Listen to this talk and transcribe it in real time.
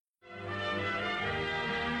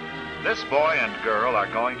This boy and girl are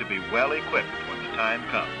going to be well equipped when the time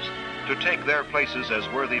comes to take their places as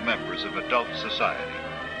worthy members of adult society.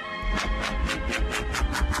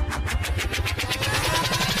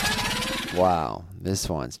 Wow, this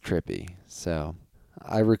one's trippy. So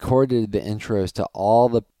I recorded the intros to all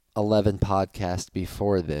the 11 podcasts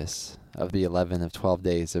before this of the 11 of 12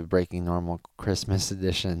 days of Breaking Normal Christmas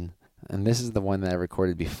edition. And this is the one that I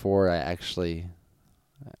recorded before I actually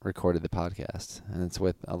recorded the podcast. And it's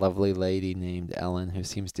with a lovely lady named Ellen, who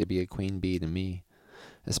seems to be a queen bee to me,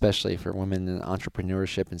 especially for women in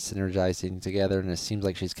entrepreneurship and synergizing together. And it seems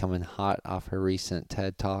like she's coming hot off her recent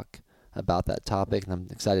TED Talk about that topic, and I'm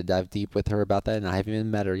excited to dive deep with her about that. And I haven't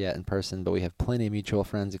even met her yet in person, but we have plenty of mutual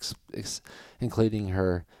friends, including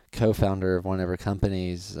her co-founder of one of her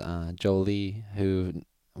companies, Jolie, who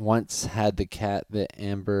once had the cat that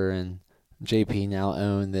Amber and JP now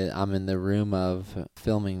own that I'm in the room of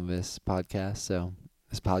filming this podcast. So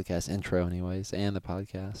this podcast intro anyways, and the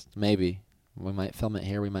podcast. Maybe we might film it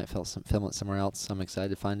here. We might film it somewhere else. I'm excited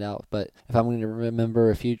to find out. But if I'm going to remember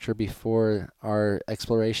a future before our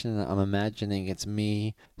exploration, I'm imagining it's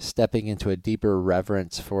me stepping into a deeper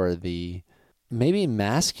reverence for the maybe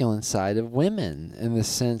masculine side of women, in the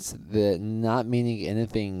sense that not meaning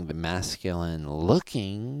anything the masculine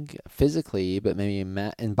looking physically, but maybe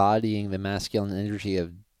embodying the masculine energy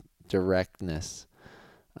of directness,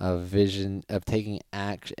 of vision, of taking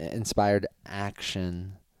inspired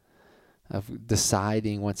action, of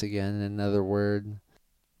deciding, once again, in another word,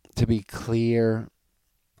 to be clear,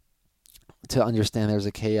 to understand there's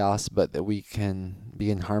a chaos, but that we can be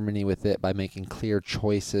in harmony with it by making clear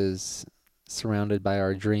choices surrounded by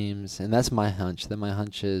our dreams. And that's my hunch. That my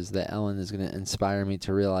hunch is that Ellen is going to inspire me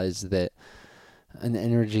to realize that an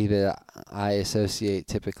energy that I associate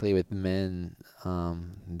typically with men,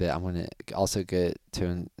 that I'm going to also get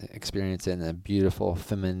to experience it in a beautiful,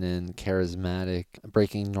 feminine, charismatic,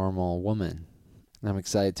 breaking normal woman. And I'm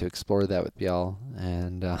excited to explore that with y'all.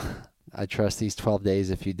 And I trust these 12 days,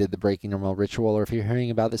 if you did the Breaking Normal ritual, or if you're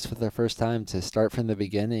hearing about this for the first time, to start from the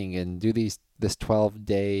beginning and do this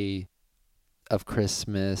 12-day of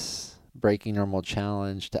Christmas Breaking Normal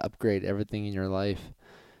challenge to upgrade everything in your life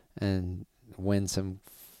and win some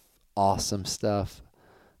awesome stuff.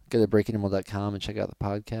 Go to breakingnormal.com and check out the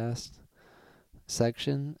podcast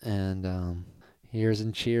section. And here's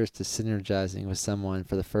and cheers to synergizing with someone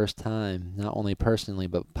for the first time, not only personally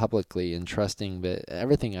but publicly, and trusting that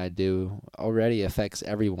everything I do already affects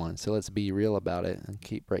everyone. So let's be real about it and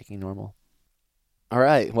keep breaking normal. All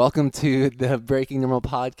right, welcome to the Breaking Normal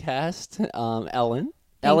podcast, Ellen.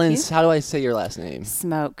 Ellen's, how do I say your last name?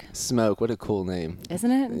 Smoak. Smoak, what a cool name. Isn't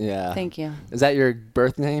it? Yeah. Thank you. Is that your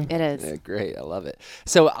birth name? It is. Yeah, great, I love it.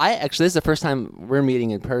 So this is the first time we're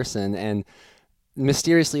meeting in person, and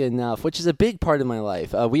mysteriously enough, which is a big part of my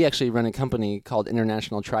life, we actually run a company called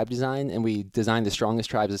International Tribe Design, and we design the strongest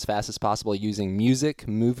tribes as fast as possible using music,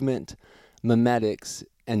 movement, memetics,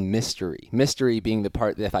 and mystery. Mystery being the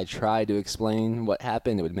part that if I tried to explain what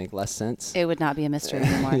happened, it would make less sense. It would not be a mystery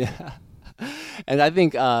anymore. Yeah. And I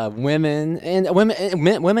think women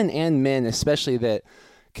and men, especially, that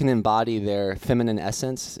can embody their feminine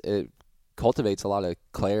essence, it cultivates a lot of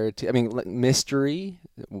clarity. I mean, mystery,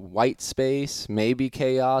 white space, maybe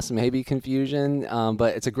chaos, maybe confusion,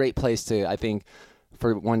 but it's a great place to, I think,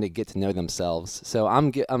 for one to get to know themselves. So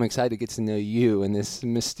I'm excited to get to know you in this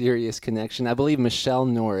mysterious connection. I believe Michelle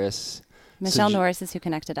Norris. Norris is who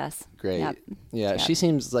connected us. Great. Yep. Yeah, she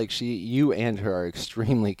seems like you and her are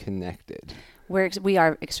extremely connected. We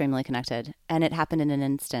are extremely connected, and it happened in an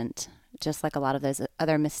instant, just like a lot of those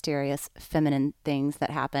other mysterious feminine things that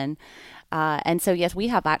happen. And so, yes, we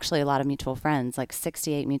have actually a lot of mutual friends, like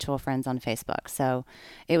 68 mutual friends on Facebook. So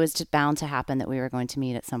it was just bound to happen that we were going to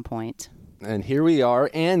meet at some point. And here we are.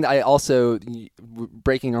 And I also,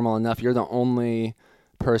 breaking normal enough, you're the only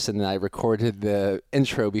person that I recorded the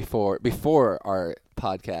intro before our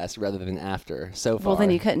podcast rather than after so far. Well, then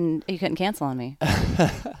you couldn't cancel on me.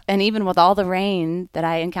 And even with all the rain that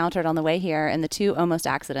I encountered on the way here and the 2 almost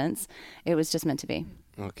accidents, it was just meant to be.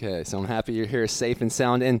 Okay, so I'm happy you're here safe and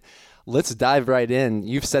sound. And let's dive right in.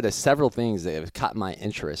 You've said several things that have caught my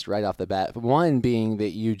interest right off the bat. One being that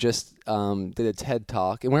you just did a TED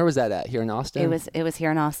Talk. And where was that at? Here in Austin? It was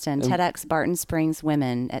here in Austin. TEDx Barton Springs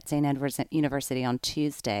Women at St. Edward's University on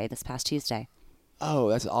this past Tuesday. Oh,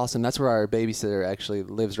 that's awesome. That's where our babysitter actually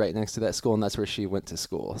lives, right next to that school, and that's where she went to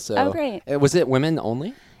school. So, great. Was it women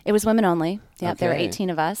only? It was women only. Yep, okay. There were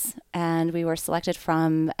 18 of us, and we were selected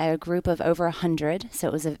from a group of over 100, so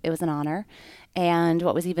it was an honor. And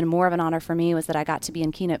what was even more of an honor for me was that I got to be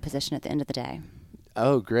in keynote position at the end of the day.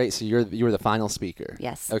 Oh, great. So you were the final speaker.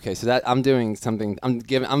 Yes. Okay, so that I'm doing something.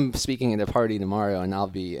 I'm speaking at a party tomorrow, and I'll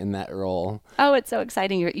be in that role. Oh, it's so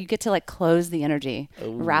exciting. You get to like close the energy,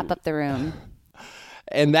 wrap up the room.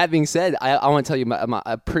 And that being said, I want to tell you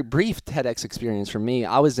a brief TEDx experience for me.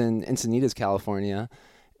 I was in Encinitas, California,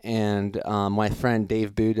 and my friend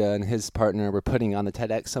Dave Buda and his partner were putting on the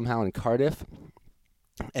TEDx somehow in Cardiff.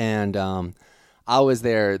 And I was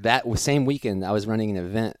there that same weekend. I was running an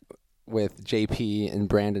event with JP and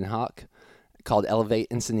Brandon Hawk called Elevate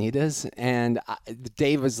Encinitas. And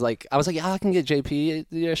Dave was like, I was like, yeah, I can get JP.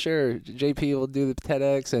 Yeah, sure. JP will do the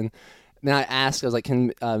TEDx. And then I asked, I was like,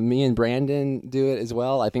 can me and Brandon do it as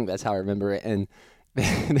well? I think that's how I remember it. And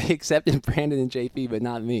they accepted Brandon and JP, but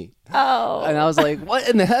not me. Oh. And I was like, what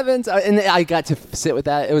in the heavens? And I got to sit with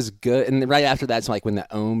that. It was good. And right after that's like when the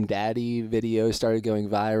Ohm Daddy video started going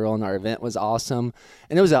viral and our event was awesome.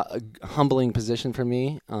 And it was a humbling position for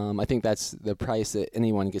me. I think that's the price that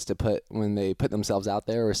anyone gets to put when they put themselves out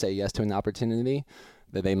there or say yes to an opportunity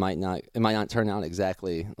that it might not turn out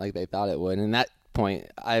exactly like they thought it would. And that point,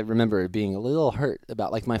 I remember being a little hurt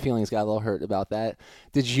about, like, my feelings got a little hurt about that.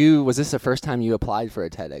 Was this the first time you applied for a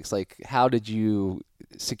TEDx? Like, how did you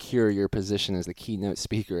secure your position as the keynote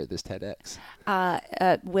speaker at this TEDx?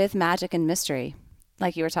 With magic and mystery,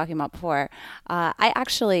 like you were talking about before. I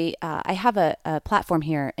have a platform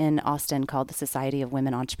here in Austin called the Society of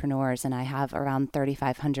Women Entrepreneurs, and I have around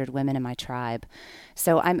 3,500 women in my tribe.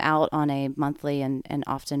 So I'm out on a monthly and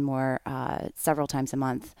often more several times a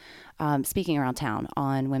month speaking around town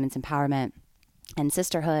on women's empowerment and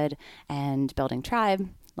sisterhood and building tribe,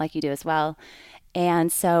 like you do as well.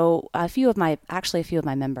 And so a few of my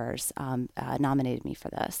members nominated me for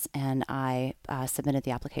this, and I submitted the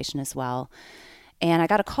application as well. And I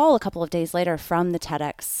got a call a couple of days later from the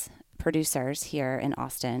TEDx producers here in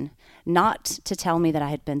Austin, not to tell me that I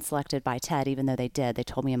had been selected by TED, even though they did. They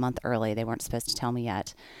told me a month early. They weren't supposed to tell me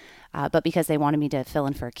yet. But because they wanted me to fill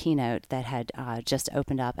in for a keynote that had just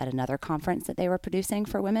opened up at another conference that they were producing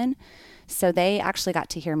for women. So they actually got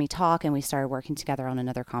to hear me talk, and we started working together on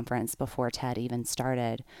another conference before TED even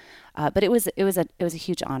started. But it was a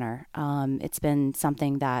huge honor. It's been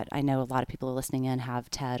something that I know a lot of people listening in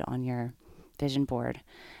have TED on your vision board.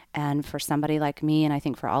 And for somebody like me, and I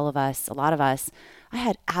think for a lot of us, I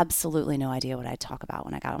had absolutely no idea what I'd talk about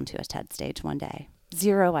when I got onto a TED stage one day.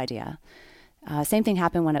 Zero idea. Same thing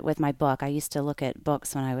happened with my book. I used to look at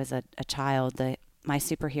books when I was a child. My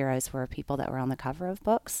superheroes were people that were on the cover of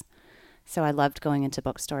books. So I loved going into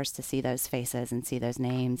bookstores to see those faces and see those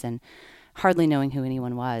names and hardly knowing who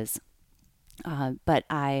anyone was. But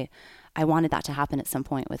I wanted that to happen at some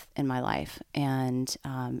point in my life, and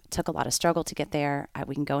it took a lot of struggle to get there.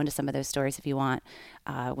 We can go into some of those stories if you want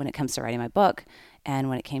when it comes to writing my book and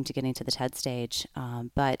when it came to getting to the TED stage.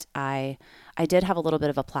 But I did have a little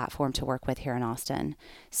bit of a platform to work with here in Austin,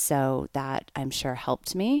 so that I'm sure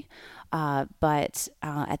helped me. But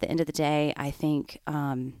at the end of the day, I think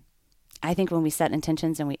when we set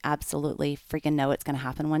intentions and we absolutely freaking know it's going to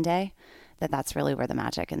happen one day, that's really where the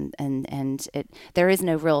magic and there is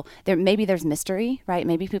no real there. Maybe there's mystery, right?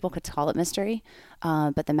 Maybe people could call it mystery,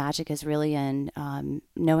 but the magic is really in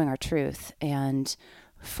knowing our truth. And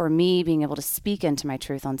for me, being able to speak into my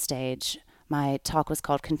truth on stage, my talk was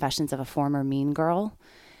called Confessions of a Former Mean Girl,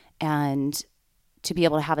 and to be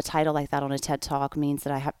able to have a title like that on a TED Talk means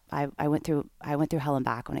that I went through hell and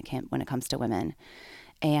back when it comes to women.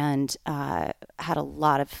 And had a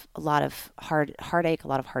lot of heartache, a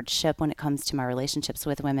lot of hardship when it comes to my relationships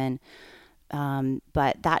with women.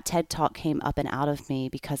 But that TED Talk came up and out of me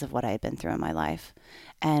because of what I had been through in my life.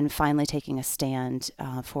 And finally taking a stand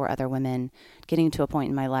for other women, getting to a point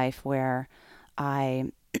in my life where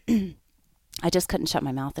I just couldn't shut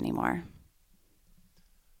my mouth anymore.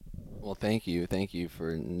 Well, thank you. Thank you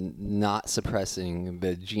for not suppressing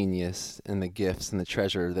the genius and the gifts and the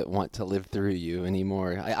treasure that want to live through you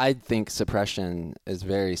anymore. I think suppression is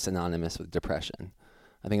very synonymous with depression.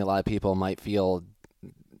 I think a lot of people might feel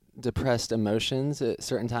depressed emotions at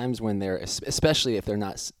certain times when they're, especially if they're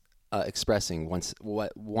not expressing wants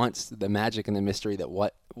the magic and the mystery that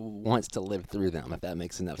what wants to live through them, if that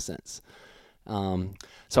makes enough sense.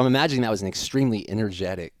 So I'm imagining that was an extremely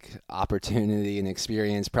energetic opportunity and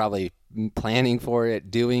experience, probably planning for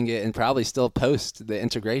it, doing it, and probably still post the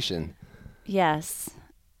integration. Yes.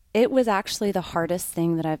 It was actually the hardest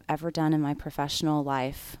thing that I've ever done in my professional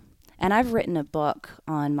life. And I've written a book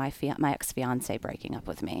on my ex-fiance breaking up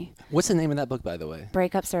with me. What's the name of that book, by the way?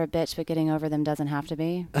 Breakups are a bitch, but getting over them doesn't have to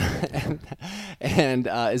be. And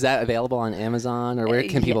is that available on Amazon, or where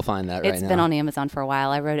can people find that right now? It's been on Amazon for a while.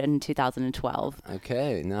 I wrote it in 2012.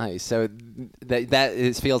 Okay, nice. So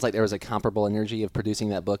it feels like there was a comparable energy of producing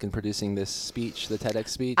that book and producing this speech, the TEDx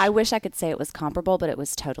speech? I wish I could say it was comparable, but it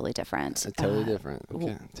was totally different. Totally different.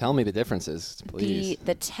 Okay. Tell me the differences, please.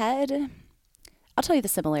 The TED, I'll tell you the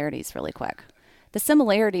similarities really quick. The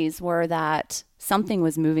similarities were that something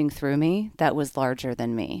was moving through me that was larger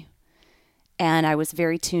than me. And I was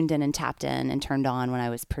very tuned in and tapped in and turned on when I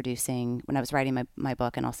was writing my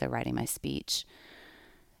book and also writing my speech.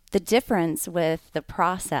 The difference with the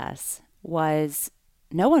process was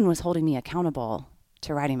no one was holding me accountable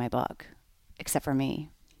to writing my book except for me.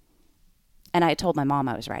 And I told my mom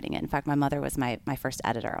I was writing it. In fact, my mother was my first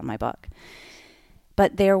editor on my book.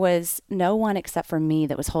 But there was no one except for me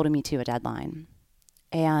that was holding me to a deadline.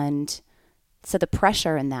 And so the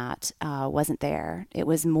pressure in that wasn't there. It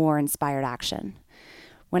was more inspired action.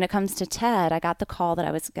 When it comes to TED, I got the call that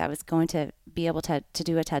I was going to be able to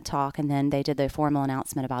do a TED Talk, and then they did the formal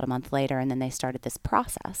announcement about a month later, and then they started this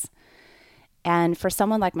process. And for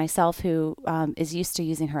someone like myself who is used to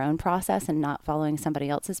using her own process and not following somebody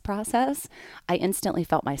else's process, I instantly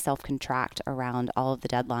felt myself contract around all of the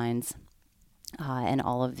deadlines and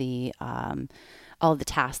all of the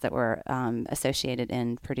tasks that were associated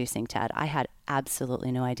in producing TED. I had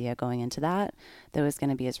absolutely no idea going into that it was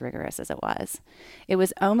going to be as rigorous as it was. It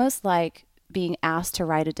was almost like being asked to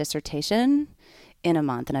write a dissertation in a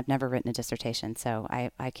month, and I've never written a dissertation, so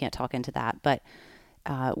I can't talk into that. But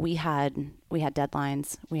we had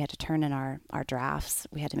deadlines. We had to turn in our drafts.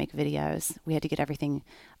 We had to make videos. We had to get everything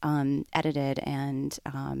edited, and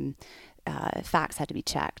facts had to be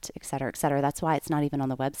checked, et cetera, et cetera. That's why it's not even on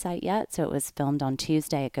the website yet. So it was filmed on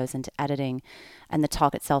Tuesday. It goes into editing, and the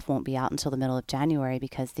talk itself won't be out until the middle of January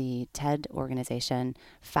because the TED organization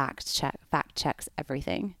fact checks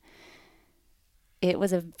everything. It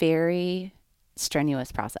was a very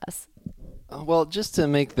strenuous process. Well, just to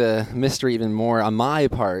make the mystery even more on my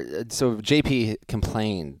part, so JP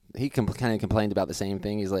complained. He kind of complained about the same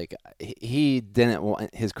thing. He's like, he didn't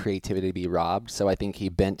want his creativity to be robbed, so I think he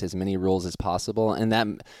bent as many rules as possible. And that,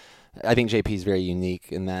 I think JP is very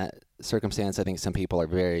unique in that circumstance. I think some people are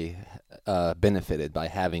very benefited by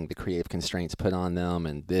having the creative constraints put on them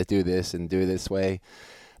and do this and do it this way.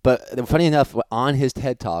 But funny enough, on his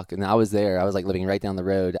TED Talk, and I was there, I was like living right down the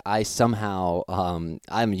road, I somehow,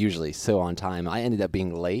 I'm usually so on time, I ended up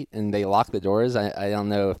being late, and they locked the doors. I don't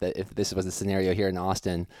know if this was the scenario here in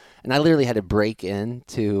Austin, and I literally had to break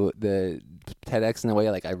into the TEDx in a way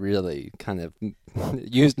like I really kind of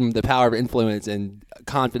used the power of influence and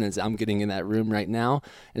confidence I'm getting in that room right now.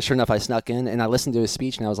 And sure enough, I snuck in, and I listened to his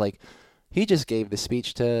speech, and I was like, he just gave the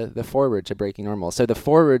speech to the foreword to Breaking Normal. So the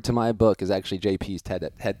foreword to my book is actually JP's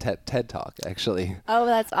TED Talk, actually. Oh,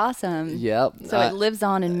 that's awesome. Yep. So it lives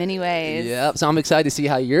on in many ways. Yep. So I'm excited to see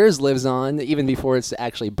how yours lives on, even before it's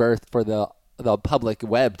actually birthed for the public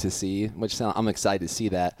web to see, which I'm excited to see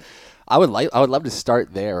that. I would love to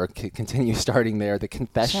start there or continue starting there. The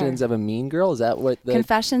Confessions of a Mean Girl, is that what the...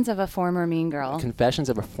 Confessions of a Former Mean Girl. Confessions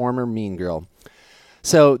of a Former Mean Girl.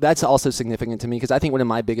 So that's also significant to me because I think one of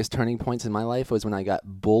my biggest turning points in my life was when I got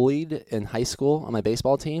bullied in high school on my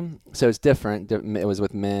baseball team. So it's different. It was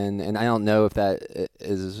with men, and I don't know if that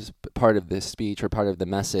is part of this speech or part of the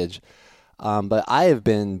message. But I have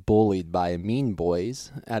been bullied by mean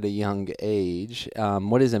boys at a young age.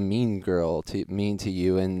 What does a mean girl mean to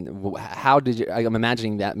you? And how did you, I'm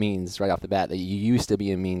imagining that means right off the bat that you used to be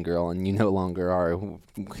a mean girl and you no longer are.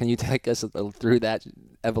 Can you take us through that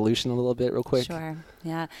evolution a little bit real quick? Sure.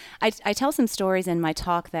 Yeah. I tell some stories in my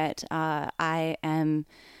talk that I am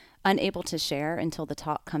unable to share until the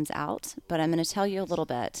talk comes out, but I'm going to tell you a little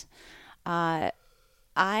bit. I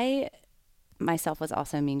myself was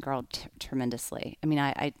also a mean girl tremendously. I mean,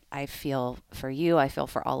 I feel for you. I feel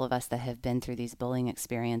for all of us that have been through these bullying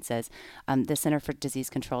experiences. The Center for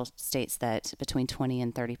Disease Control states that between 20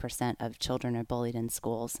 and 30% of children are bullied in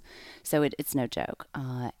schools. So it's no joke.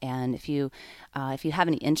 And if you have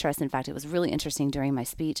any interest, in fact, it was really interesting during my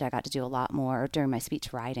speech. I got to do a lot more during my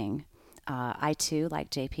speech writing. I too, like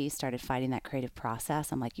JP, started fighting that creative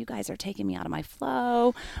process. I'm like, you guys are taking me out of my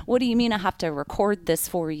flow. What do you mean I have to record this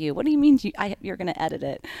for you? What do you mean you're going to edit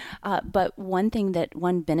it? But one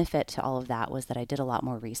benefit to all of that was that I did a lot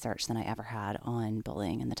more research than I ever had on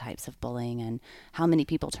bullying and the types of bullying and how many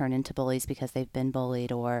people turn into bullies because they've been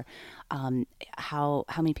bullied, or how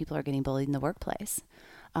many people are getting bullied in the workplace.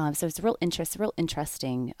 So it's real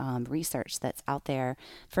interesting research that's out there.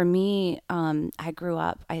 For me, I grew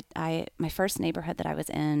up, my first neighborhood that I was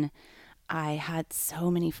in, I had so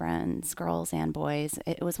many friends, girls and boys.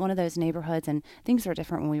 It was one of those neighborhoods, and things were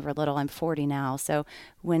different when we were little. I'm 40 now. So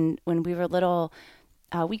when we were little,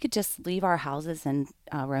 we could just leave our houses and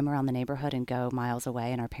roam around the neighborhood and go miles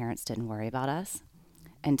away, and our parents didn't worry about us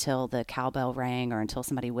until the cowbell rang or until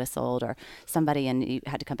somebody whistled or somebody and you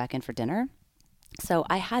had to come back in for dinner. So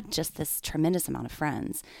I had just this tremendous amount of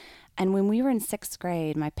friends. And when we were in 6th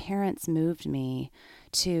grade, my parents moved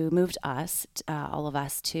us, all of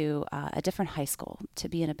us, to a different high school, to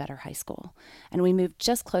be in a better high school. And we moved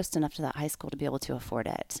just close enough to that high school to be able to afford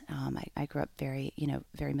it. I grew up very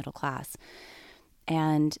middle class.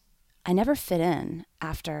 And I never fit in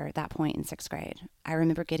after that point in 6th grade. I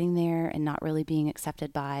remember getting there and not really being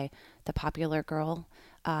accepted by the popular girl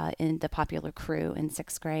in the popular crew in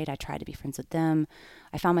 6th grade. I tried to be friends with them.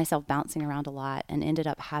 I found myself bouncing around a lot and ended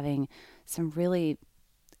up having some really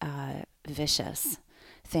vicious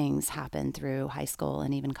things happen through high school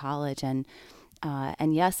and even college. And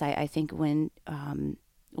yes, I think when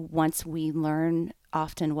once we learn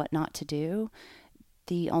often what not to do,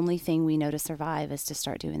 the only thing we know to survive is to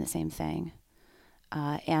start doing the same thing.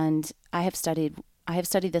 And I have studied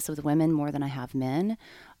this with women more than I have men.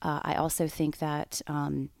 I also think that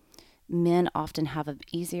men often have an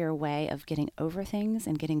easier way of getting over things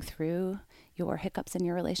and getting through your hiccups in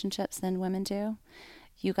your relationships than women do.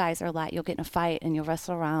 You guys are like, you'll get in a fight and you'll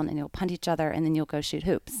wrestle around and you'll punch each other and then you'll go shoot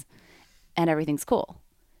hoops and everything's cool.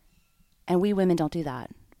 And we women don't do that.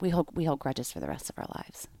 We hold grudges for the rest of our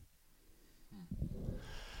lives.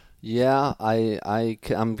 Yeah,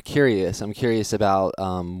 I'm curious. I'm curious about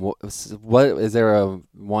what is there a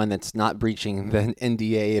one that's not breaching the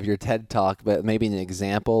NDA of your TED Talk, but maybe an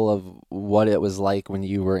example of what it was like when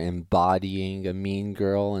you were embodying a mean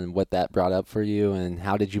girl and what that brought up for you, and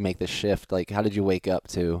how did you make the shift? Like, how did you wake up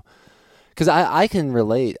to? Because I can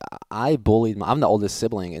relate. I'm the oldest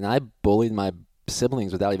sibling, and I bullied my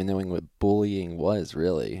siblings without even knowing what bullying was,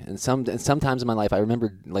 really. And sometimes in my life I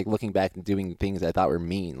remember like looking back and doing things I thought were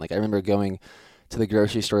mean. Like I remember going to the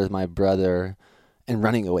grocery store with my brother and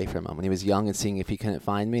running away from him when he was young and seeing if he couldn't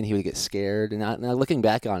find me, and he would get scared. And now looking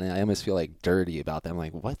back on it, I almost feel like dirty about that. I'm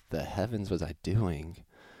like, what the heavens was I doing?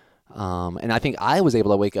 And I think I was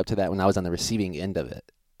able to wake up to that when I was on the receiving end of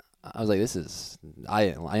it. I was like, I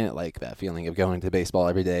didn't like that feeling of going to baseball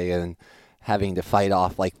every day and having to fight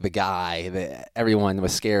off like the guy that everyone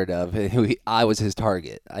was scared of, I was his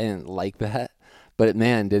target. I didn't like that, but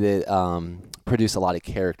man, did it produce a lot of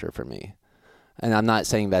character for me. And I'm not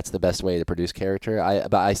saying that's the best way to produce character.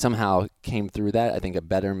 But I somehow came through that, I think, a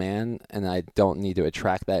better man, and I don't need to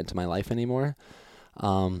attract that into my life anymore.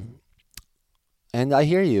 And I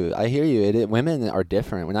hear you. Women are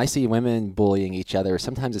different. When I see women bullying each other,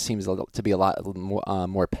 sometimes it seems to be a lot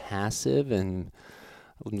more passive and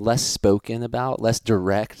less spoken about, less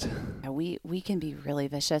direct. We can be really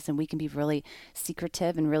vicious, and we can be really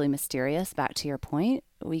secretive and really mysterious. Back to your point,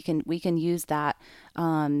 we can use that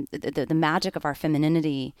the magic of our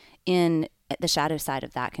femininity in the shadow side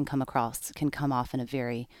of that can come off in a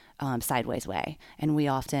very sideways way. And we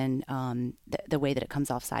often the way that it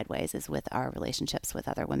comes off sideways is with our relationships with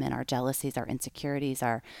other women, our jealousies, our insecurities,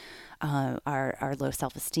 our low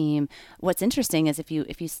self-esteem. What's interesting is if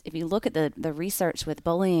you look at the research with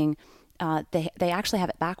bullying, they actually have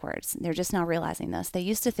it backwards. They're just now realizing this. They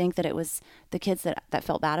used to think that it was the kids that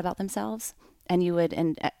felt bad about themselves.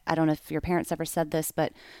 And I don't know if your parents ever said this,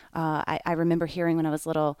 but I remember hearing when I was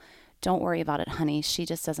little, "Don't worry about it, honey. She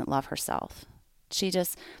just doesn't love herself.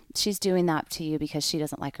 She's doing that to you because she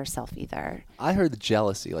doesn't like herself either." I heard the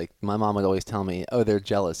jealousy. Like my mom would always tell me, "Oh, they're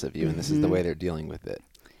jealous of you, and this is the way they're dealing with it."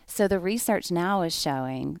 So the research now is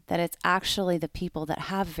showing that it's actually the people that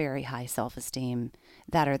have very high self-esteem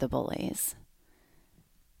that are the bullies.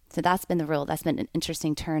 So that's been an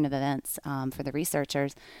interesting turn of events for the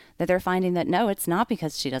researchers, that they're finding that no, it's not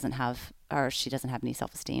because she doesn't have any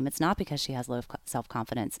self-esteem. It's not because she has low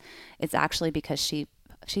self-confidence. It's actually because she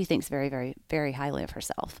thinks very, very, very highly of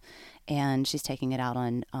herself, and she's taking it out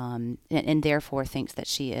on and therefore thinks that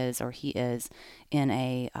she is or he is in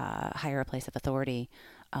a higher place of authority.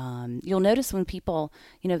 You'll notice when people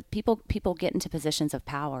get into positions of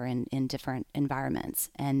power in different environments,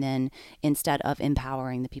 and then instead of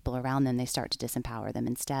empowering the people around them, they start to disempower them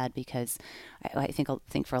instead, because I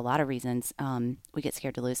think for a lot of reasons, we get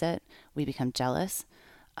scared to lose it. We become jealous.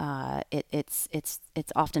 It's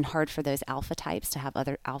often hard for those alpha types to have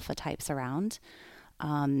other alpha types around.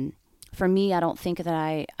 For me, I don't think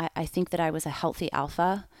that I think that I was a healthy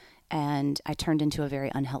alpha, and I turned into a very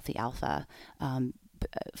unhealthy alpha,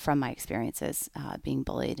 from my experiences being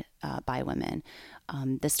bullied by women.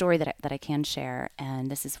 The story that I can share, and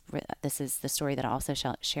this is the story that I also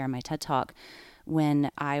share in my TED Talk.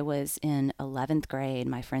 When I was in 11th grade,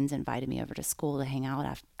 my friends invited me over to school to hang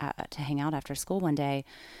out after school one day.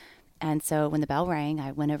 And so when the bell rang,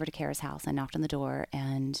 I went over to Kara's house. I knocked on the door,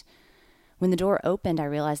 and when the door opened, I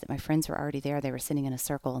realized that my friends were already there. They were sitting in a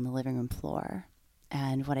circle on the living room floor.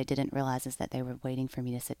 And what I didn't realize is that they were waiting for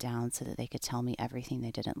me to sit down so that they could tell me everything they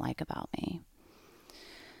didn't like about me.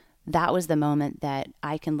 That was the moment that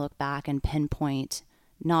I can look back and pinpoint,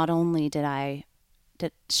 not only did I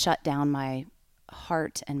shut down my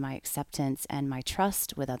heart and my acceptance and my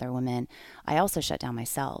trust with other women, I also shut down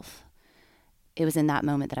myself. It was in that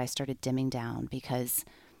moment that I started dimming down, because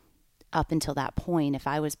up until that point, if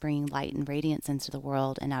I was bringing light and radiance into the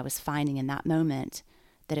world and I was finding in that moment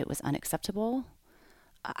that it was unacceptable,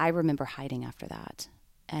 I remember hiding after that.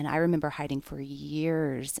 And I remember hiding for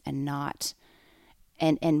years and not,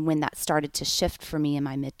 and when that started to shift for me in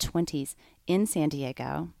my mid-20s in San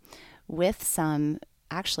Diego with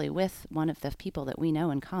one of the people that we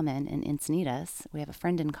know in common in Encinitas, we have a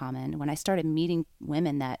friend in common. When I started meeting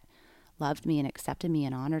women that loved me and accepted me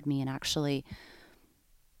and honored me and actually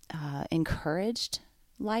encouraged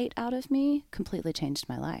light out of me, completely changed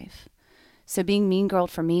my life. So being mean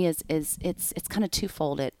girled for me is it's kind of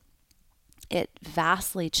twofold. It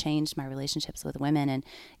vastly changed my relationships with women, and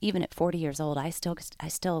even at 40 years old, I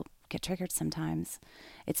still get triggered sometimes.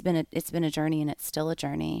 It's been a journey, and it's still a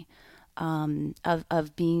journey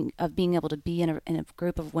of being able to be in a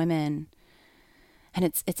group of women. And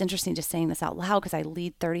it's interesting just saying this out loud, because I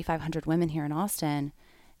lead 3,500 women here in Austin,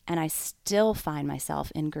 and I still find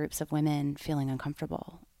myself in groups of women feeling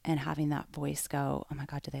uncomfortable and having that voice go, oh my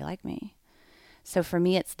God, do they like me? So for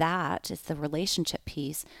me, it's the relationship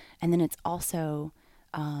piece. And then it's also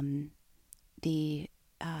the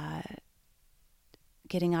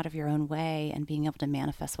getting out of your own way and being able to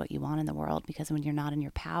manifest what you want in the world. Because when you're not in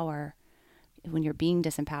your power, when you're being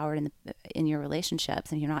disempowered in your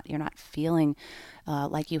relationships, and you're not feeling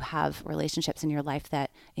like you have relationships in your life that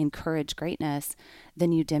encourage greatness,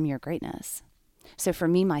 then you dim your greatness. So for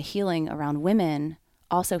me, my healing around women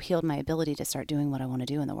also healed my ability to start doing what I want to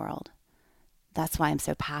do in the world. That's why I'm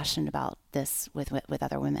so passionate about this with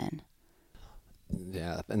other women.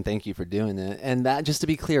 Yeah, and thank you for doing it. And that, just to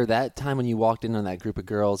be clear, that time when you walked in on that group of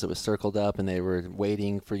girls, it was circled up and they were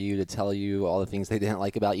waiting for you to tell you all the things they didn't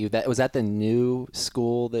like about you. That was at the new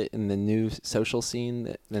school, in the new social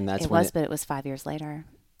scene. And that's but it was 5 years later.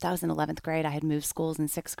 That was in 11th grade. I had moved schools in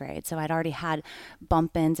 6th grade, so I'd already had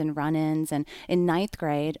bump-ins and run-ins. And in 9th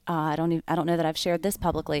grade, I don't know that I've shared this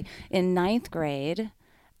publicly. In 9th grade,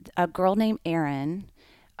 a girl named Erin,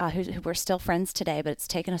 who we're still friends today, but it's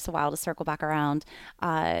taken us a while to circle back around.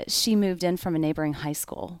 She moved in from a neighboring high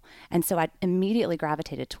school. And so I immediately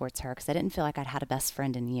gravitated towards her because I didn't feel like I'd had a best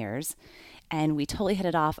friend in years. And we totally hit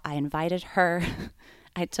it off. I invited her.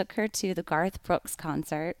 I took her to the Garth Brooks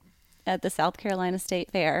concert at the South Carolina State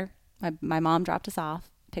Fair. My mom dropped us off,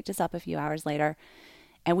 picked us up a few hours later,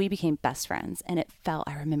 and we became best friends. And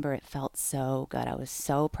I remember it felt so good. I was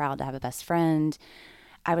so proud to have a best friend.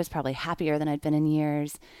 I was probably happier than I'd been in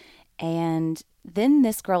years. And then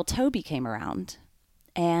this girl, Toby, came around.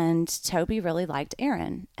 And Toby really liked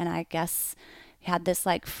Erin. And I guess had this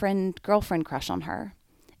like girlfriend crush on her.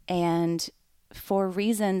 And for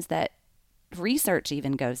reasons that research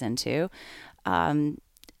even goes into,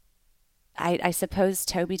 I suppose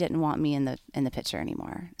Toby didn't want me in the picture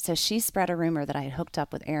anymore. So she spread a rumor that I had hooked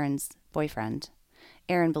up with Erin's boyfriend.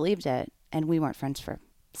 Erin believed it, and we weren't friends for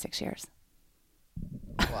 6 years.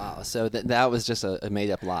 Wow. So that was just a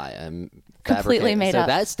made-up lie. Completely made up. So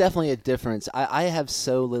that's definitely a difference. I have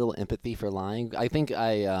so little empathy for lying. I think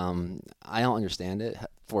I don't understand it,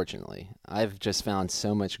 fortunately. I've just found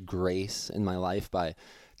so much grace in my life by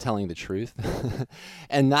telling the truth.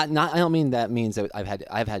 And I don't mean that means that I've had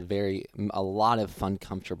a lot of fun,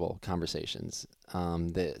 comfortable conversations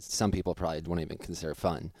that some people probably won't even consider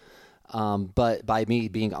fun. But by me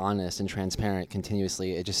being honest and transparent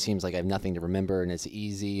continuously, it just seems like I have nothing to remember and it's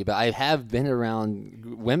easy. But I have been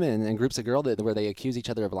around women and groups of girls where they accuse each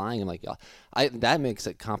other of lying. I'm like, that makes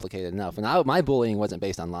it complicated enough. And my bullying wasn't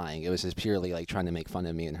based on lying. It was just purely like trying to make fun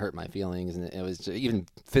of me and hurt my feelings. And it was just even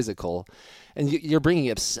physical. And you're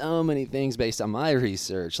bringing up so many things based on my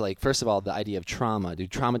research. Like, first of all, the idea of trauma. Do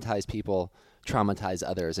traumatized people traumatize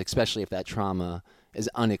others, especially if that trauma is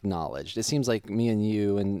unacknowledged? It seems like me and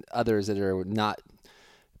you and others that are not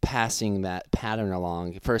passing that pattern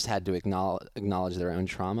along first had to acknowledge their own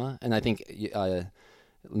trauma. And I think,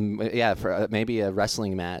 for maybe a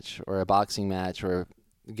wrestling match or a boxing match or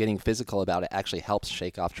getting physical about it actually helps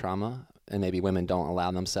shake off trauma. And maybe women don't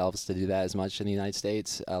allow themselves to do that as much in the United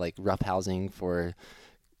States, like roughhousing for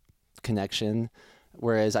connection.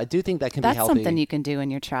 Whereas I do think that can be healthy. That's something you can do in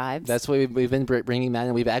your tribes. That's why we've been bringing that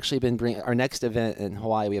in. We've actually been bringing our next event in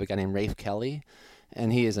Hawaii. We have a guy named Rafe Kelly,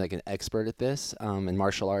 and he is like an expert at this in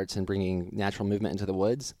martial arts and bringing natural movement into the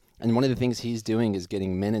woods. And one of the things he's doing is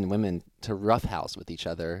getting men and women to roughhouse with each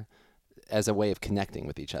other as a way of connecting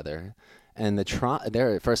with each other. And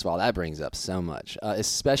first of all, that brings up so much,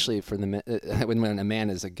 especially for when a man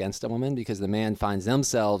is against a woman, because the man finds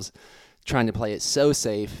themselves trying to play it so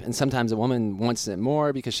safe, and sometimes a woman wants it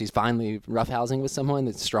more because she's finally roughhousing with someone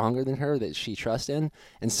that's stronger than her, that she trusts in,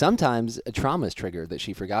 and sometimes a trauma is triggered that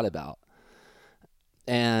she forgot about.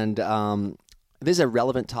 And this is a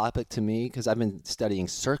relevant topic to me because I've been studying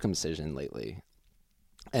circumcision lately,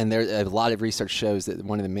 and a lot of research shows that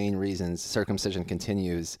one of the main reasons circumcision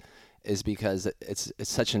continues is because it's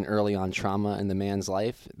such an early on trauma in the man's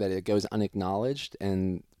life that it goes unacknowledged,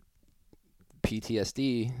 and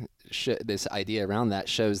PTSD, this idea around that,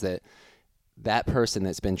 shows that person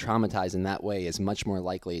that's been traumatized in that way is much more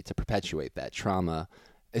likely to perpetuate that trauma,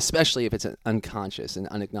 especially if it's unconscious and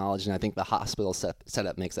unacknowledged. And I think the hospital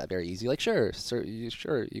setup makes that very easy. Like, sure, you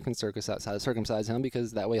can circumcise him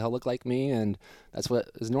because that way he'll look like me, and that's what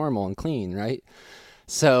is normal and clean, right?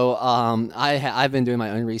 So I've been doing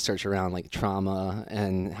my own research around like trauma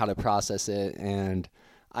and how to process it, and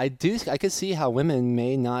I could see how women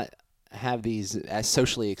may not have these as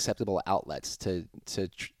socially acceptable outlets to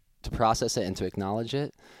process it and to acknowledge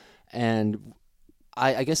it. And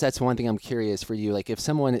I guess that's one thing I'm curious for you. Like, if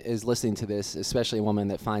someone is listening to this, especially a woman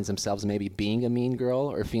that finds themselves maybe being a mean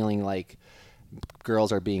girl or feeling like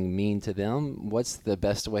girls are being mean to them, what's the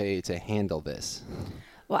best way to handle this?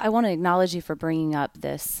 Well, I want to acknowledge you for bringing up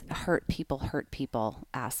this hurt people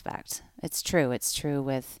aspect. It's true. It's true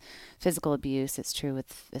with physical abuse. It's true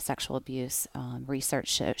with sexual abuse. Research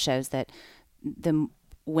shows that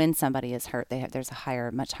when somebody is hurt, there's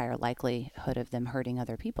a much higher likelihood of them hurting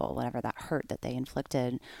other people. Whatever that hurt that they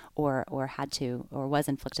inflicted or was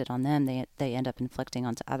inflicted on them, they end up inflicting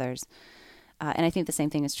onto others. And I think the same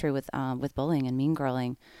thing is true with bullying and mean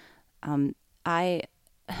girling. I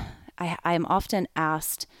am often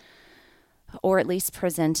asked, or at least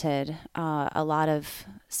presented, a lot of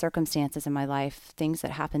circumstances in my life, things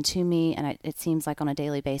that happen to me, and it seems like on a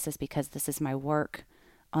daily basis, because this is my work,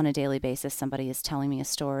 on a daily basis, somebody is telling me a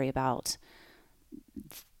story about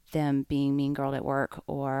them being mean girled at work,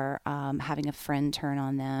 or having a friend turn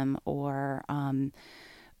on them, or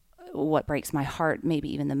what breaks my heart maybe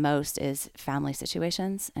even the most is family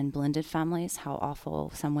situations and blended families, how awful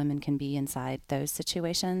some women can be inside those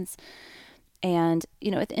situations. And,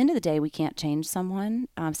 at the end of the day, we can't change someone.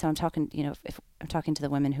 So I'm talking, if I'm talking to the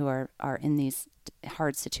women who are in these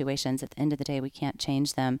hard situations, at the end of the day, we can't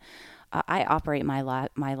change them. I operate my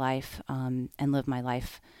life and live my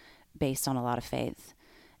life based on a lot of faith.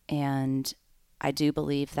 And I do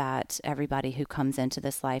believe that everybody who comes into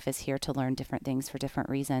this life is here to learn different things for different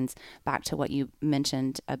reasons. Back to what you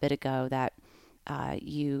mentioned a bit ago, that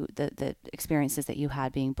the experiences that you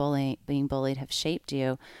had being bullied have shaped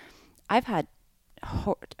you. I've had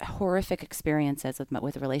horrific experiences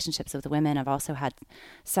with relationships with women. I've also had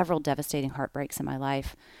several devastating heartbreaks in my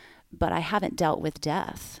life, but I haven't dealt with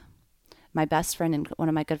death. My best friend and one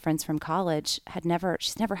of my good friends from college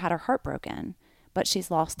she's never had her heart broken, but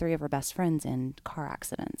she's lost 3 of her best friends in car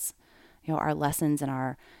accidents. Our lessons in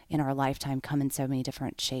our lifetime come in so many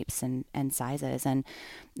different shapes and sizes. And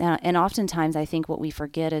oftentimes I think what we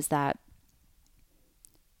forget is that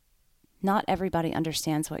not everybody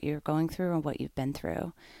understands what you're going through and what you've been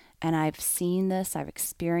through. And I've seen this, I've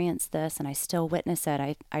experienced this, and I still witness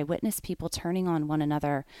it. I witness people turning on one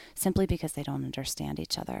another simply because they don't understand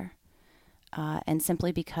each other. And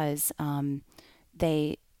simply because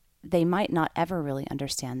they might not ever really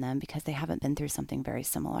understand them because they haven't been through something very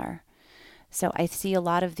similar. So I see a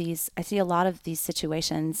lot of these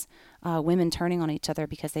situations, women turning on each other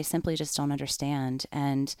because they simply just don't understand.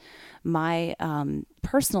 And my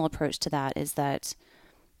personal approach to that is that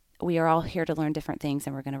we are all here to learn different things,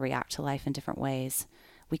 and we're going to react to life in different ways.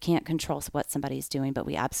 We can't control what somebody's doing, but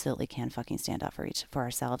we absolutely can fucking stand up for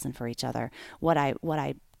ourselves and for each other. What I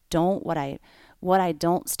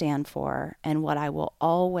don't stand for, and what I will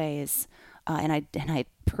always, and I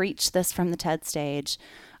preach this from the TED stage,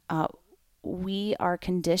 we are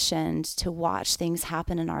conditioned to watch things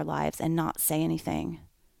happen in our lives and not say anything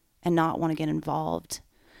and not want to get involved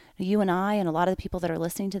You and I and a lot of the people that are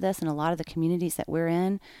listening to this and a lot of the communities that we're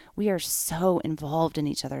in, we are so involved in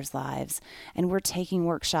each other's lives, and we're taking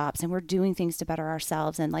workshops and we're doing things to better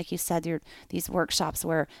ourselves. And like you said, these workshops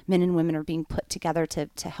where men and women are being put together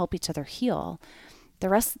to help each other heal.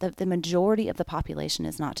 The majority of the population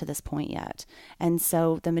is not to this point yet. And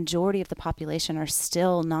so the majority of the population are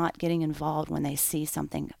still not getting involved when they see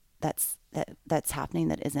something that's happening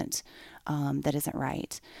that isn't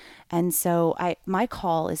right. And so my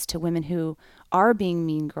call is to women who are being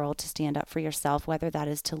mean girl to stand up for yourself, whether that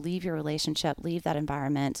is to leave your relationship, leave that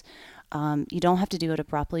environment. You don't have to do it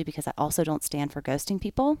abruptly, because I also don't stand for ghosting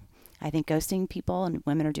people. I think ghosting people, and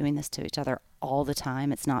women are doing this to each other all the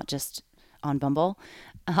time. It's not just on Bumble.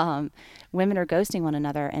 Women are ghosting one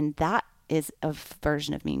another, and that is a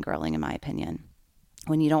version of mean girling, in my opinion.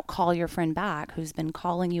 When you don't call your friend back who's been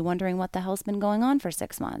calling you wondering what the hell's been going on for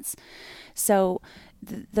 6 months. So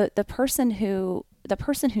the person who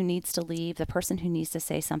needs to leave, the person who needs to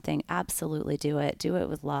say something, absolutely do it. Do it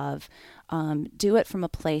with love. Do it from a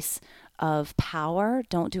place of power.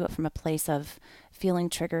 Don't do it from a place of feeling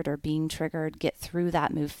triggered or being triggered. Get through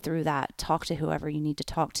that, move through that, talk to whoever you need to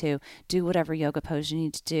talk to, do whatever yoga pose you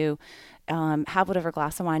need to do, have whatever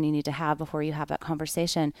glass of wine you need to have before you have that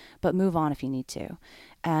conversation, but move on if you need to.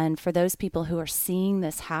 And for those people who are seeing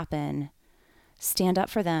this happen, stand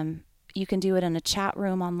up for them. You can do it in a chat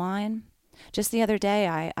room online. Just the other day,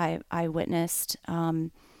 I witnessed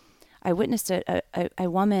a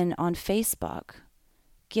woman on Facebook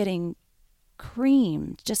getting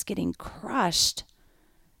creamed, just getting crushed,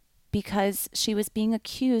 because she was being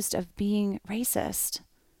accused of being racist.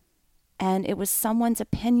 And it was someone's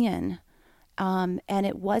opinion, and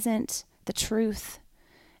it wasn't the truth.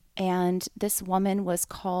 And this woman was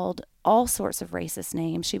called all sorts of racist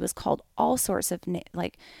names. She was called all sorts of,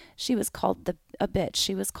 she was called a bitch.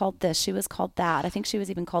 She was called this. She was called that. I think she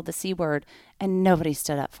was even called the C word, and nobody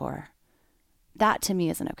stood up for her. That to me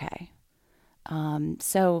isn't okay.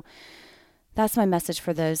 So that's my message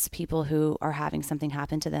for those people who are having something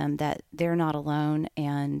happen to them, that they're not alone,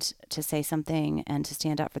 and to say something and to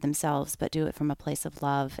stand up for themselves, but do it from a place of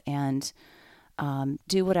love, and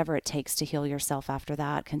do whatever it takes to heal yourself after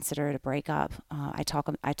that. Consider it a breakup. I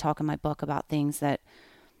talk in my book about things that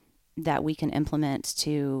we can implement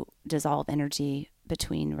to dissolve energy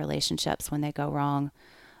between relationships when they go wrong,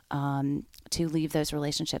 to leave those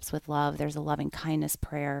relationships with love. There's a loving kindness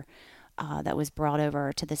prayer that was brought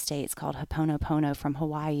over to the States called Ho'oponopono from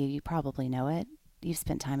Hawaii. You probably know it. You've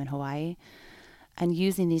spent time in Hawaii. And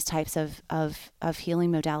using these types of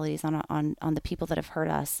healing modalities on the people that have hurt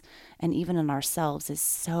us, and even on ourselves, is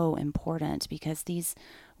so important, because these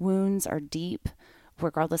wounds are deep,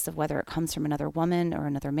 regardless of whether it comes from another woman or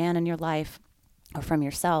another man in your life or from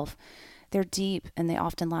yourself. They're deep, and they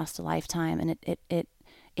often last a lifetime. And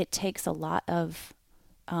it takes a lot of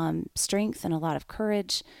strength and a lot of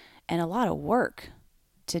courage and a lot of work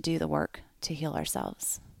to do the work to heal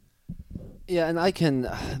ourselves. Yeah, and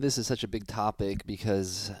this is such a big topic,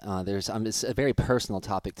 because it's a very personal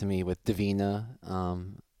topic to me with Davina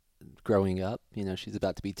growing up. She's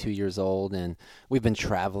about to be 2 years old, and we've been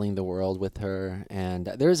traveling the world with her. And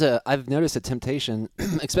I've noticed a temptation,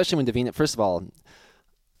 especially when Davina, first of all,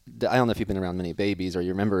 I don't know if you've been around many babies, or you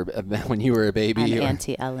remember when you were a baby. I'm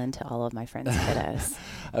Auntie Ellen to all of my friends' kiddos.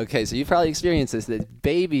 Okay, so you've probably experienced this, that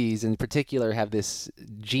babies in particular have this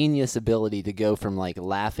genius ability to go from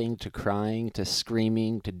laughing to crying to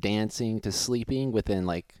screaming to dancing to sleeping within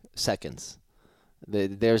seconds.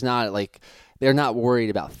 They're not worried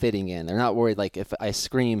about fitting in. They're not worried if I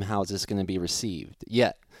scream, how is this going to be received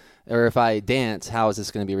yet? Or if I dance, how is this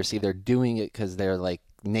going to be received? They're doing it because they're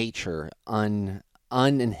nature,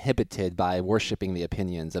 uninhibited by worshiping the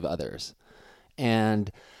opinions of others. And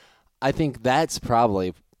I think that's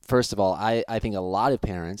probably, first of all, I think a lot of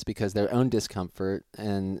parents, because their own discomfort,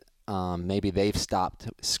 and maybe they've stopped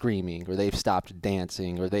screaming, or they've stopped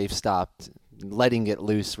dancing, or they've stopped letting it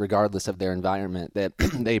loose regardless of their environment, that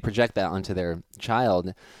they project that onto their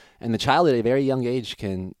child. And the child at a very young age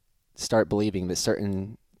can start believing that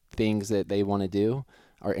certain things that they want to do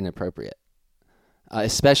are inappropriate.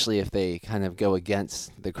 Especially if they kind of go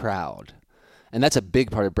against the crowd. And that's a big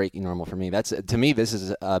part of breaking normal for me. To me, this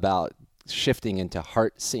is about shifting into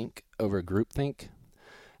heart sync over groupthink.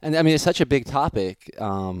 And I mean, it's such a big topic,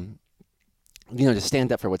 to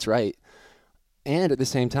stand up for what's right. And at the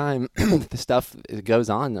same time, the stuff that goes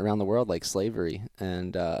on around the world, like slavery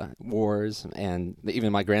and wars, and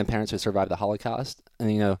even my grandparents who survived the Holocaust.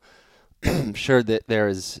 And, I'm sure that there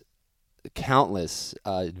is countless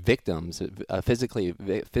victims,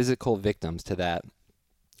 physical victims to that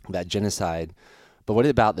genocide. But what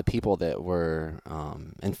about the people that were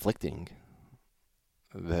inflicting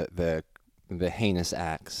the heinous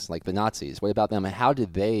acts, like the Nazis? What about them? And how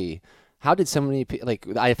did so many people, like,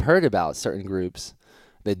 I've heard about certain groups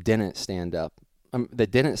that didn't stand up and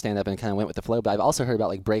kind of went with the flow, but I've also heard about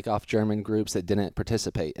like break off German groups that didn't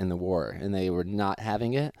participate in the war and they were not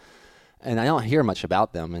having it. And I don't hear much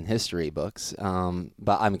about them in history books,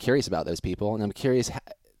 but I'm curious about those people, and I'm curious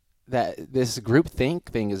that this groupthink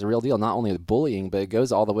thing is a real deal, not only with bullying, but it goes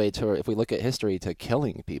all the way to, if we look at history, to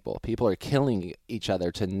killing people. People are killing each other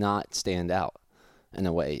to not stand out, in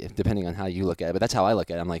a way, depending on how you look at it. But that's how I look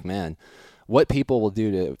at it. I'm like, man, what people will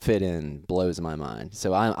do to fit in blows my mind.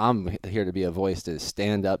 So I'm here to be a voice to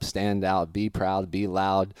stand up, stand out, be proud, be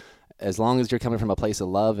loud. As long as you're coming from a place of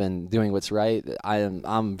love and doing what's right,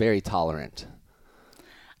 I'm very tolerant.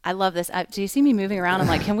 I love this. Do you see me moving around? I'm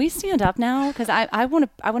like, can we stand up now? Because I want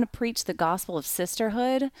to preach the gospel of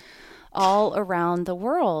sisterhood all around the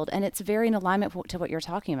world, and it's very in alignment to what you're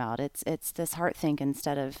talking about. It's this heart think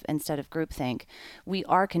instead of group think. We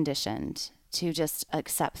are conditioned to just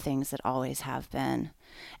accept things that always have been,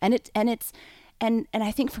 and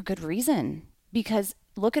I think for good reason, because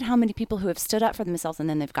look at how many people who have stood up for themselves and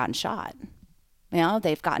then they've gotten shot. You know,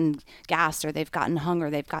 they've gotten gassed, or they've gotten hung, or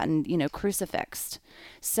they've gotten, crucifixed.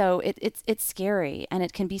 So it's scary, and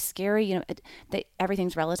it can be scary.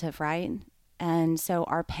 Everything's relative, right? And so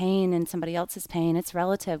our pain and somebody else's pain, it's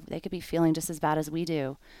relative. They could be feeling just as bad as we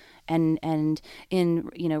do. And in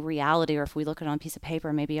reality, or if we look at it on a piece of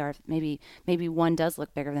paper, maybe one does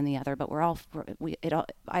look bigger than the other, but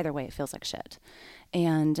either way, it feels like shit.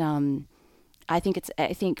 And I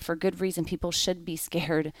think for good reason, people should be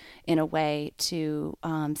scared in a way to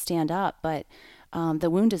stand up, but the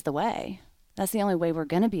wound is the way. That's the only way we're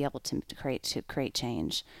going to be able to create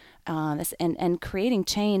change. And creating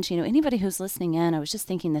change, anybody who's listening in, I was just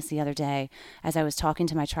thinking this the other day as I was talking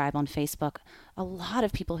to my tribe on Facebook. A lot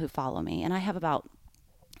of people who follow me, and I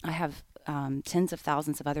have tens of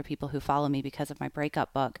thousands of other people who follow me because of my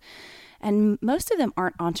breakup book, and most of them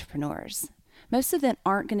aren't entrepreneurs. Most of them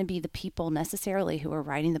aren't going to be the people necessarily who are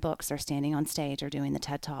writing the books or standing on stage or doing the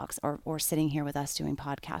TED Talks or sitting here with us doing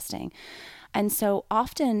podcasting. And so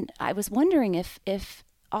often I was wondering if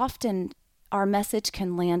often our message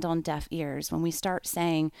can land on deaf ears when we start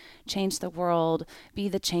saying, change the world, be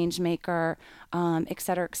the change maker, et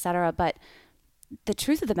cetera, et cetera. But the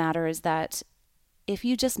truth of the matter is that if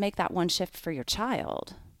you just make that one shift for your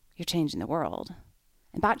child, you're changing the world.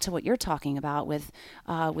 And back to what you're talking about with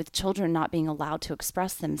children not being allowed to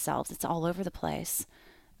express themselves, it's all over the place.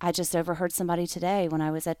 I just overheard somebody today when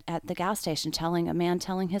I was at the gas station telling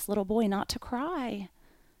his little boy not to cry.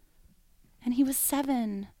 And he was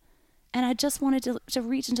 7. And I just wanted to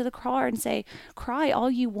reach into the car and say, cry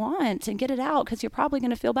all you want and get it out, because you're probably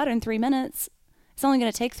going to feel better in 3 minutes. It's only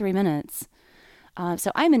going to take 3 minutes.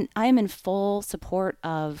 So I am in full support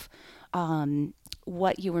of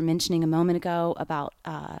what you were mentioning a moment ago about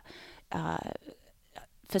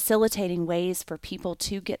facilitating ways for people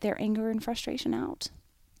to get their anger and frustration out.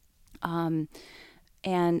 And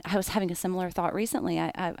I was having a similar thought recently.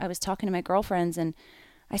 I was talking to my girlfriends, and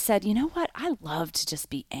I said, you know what? I love to just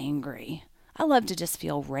be angry. I love to just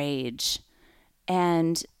feel rage.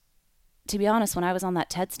 And to be honest, when I was on that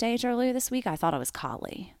TED stage earlier this week, I thought I was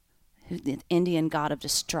Kali, the Indian god of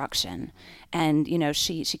destruction. And,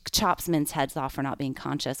 she chops men's heads off for not being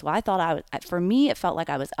conscious. Well, I thought for me, it felt like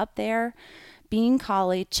I was up there being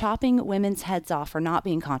Kali, chopping women's heads off for not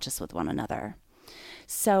being conscious with one another.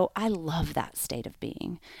 So I love that state of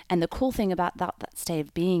being. And the cool thing about that state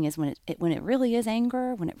of being is when it really is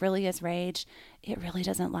anger, when it really is rage, it really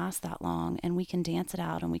doesn't last that long. And we can dance it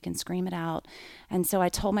out and we can scream it out. And so I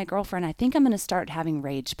told my girlfriend, I think I'm going to start having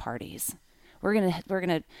rage parties. We're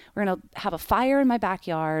gonna have a fire in my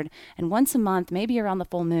backyard, and once a month, maybe around the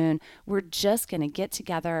full moon, we're just gonna get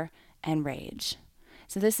together and rage.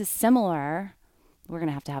 So this is similar. We're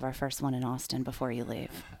gonna have to have our first one in Austin before you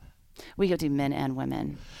leave. We could do men and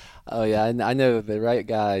women. Oh yeah, I know the right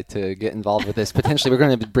guy to get involved with this. Potentially, we're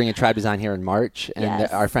going to bring a tribe design here in March, and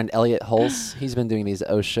yes. Our friend Elliot Hulse, he's been doing these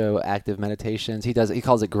Osho active meditations. He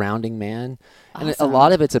calls it grounding man, awesome. And a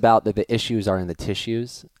lot of it's about that the issues are in the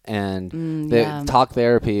tissues, and talk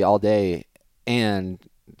therapy all day, and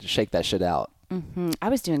shake that shit out. Mm-hmm. I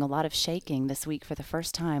was doing a lot of shaking this week for the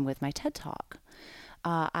first time with my TED Talk.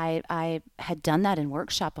 I had done that in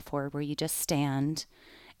workshop before, where you just stand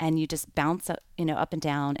and you just bounce up, up and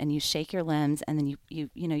down, and you shake your limbs, and then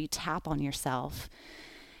you tap on yourself.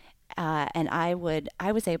 And I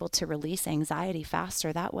was able to release anxiety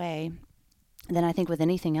faster that way than I think with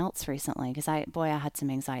anything else recently. Because I had some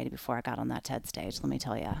anxiety before I got on that TED stage. Let me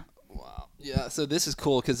tell you. Wow. Yeah, so this is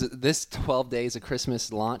cool because this 12 days of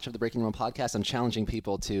Christmas launch of the Breaking Room podcast, I'm challenging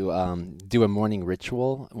people to do a morning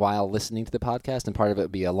ritual while listening to the podcast, and part of it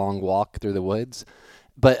would be a long walk through the woods.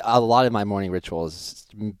 But a lot of my morning ritual is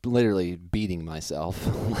literally beating myself,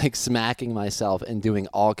 like smacking myself and doing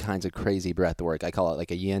all kinds of crazy breath work. I call it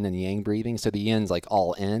like a yin and yang breathing. So the yin's like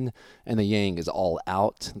all in and the yang is all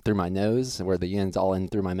out through my nose, where the yin's all in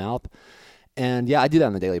through my mouth. And yeah, I do that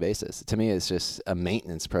on a daily basis. To me, it's just a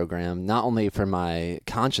maintenance program, not only for my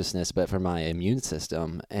consciousness, but for my immune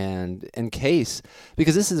system. And in case,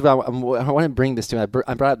 because this is what I want to bring this to, I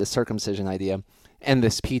brought up the circumcision idea and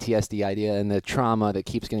this PTSD idea and the trauma that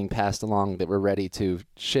keeps getting passed along that we're ready to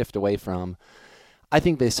shift away from. I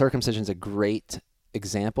think the circumcision is a great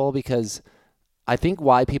example, because I think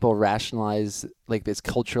why people rationalize, like this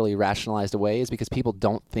culturally rationalized away, is because people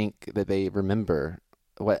don't think that they remember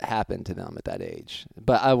what happened to them at that age.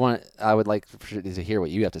 But I would like to hear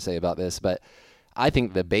what you have to say about this. But I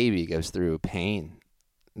think the baby goes through pain.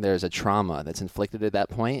 There's a trauma that's inflicted at that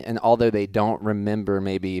point, and although they don't remember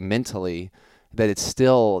maybe mentally, that it's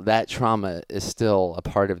still, that trauma is still a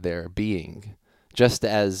part of their being. Just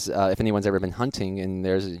as if anyone's ever been hunting, and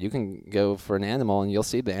you can go for an animal and you'll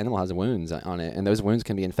see the animal has wounds on it, and those wounds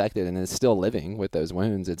can be infected, and it's still living with those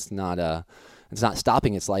wounds. It's not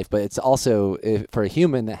stopping its life, but it's also, for a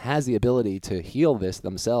human that has the ability to heal this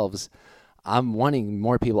themselves, I'm wanting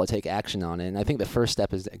more people to take action on it. And I think the first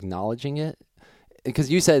step is acknowledging it, because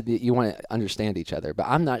you said that you want to understand each other, but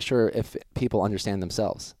I'm not sure if people understand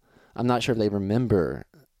themselves. I'm not sure if they remember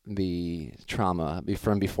the trauma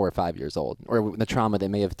from before 5 years old, or the trauma that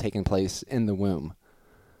may have taken place in the womb.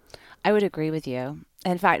 I would agree with you.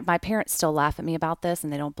 In fact, my parents still laugh at me about this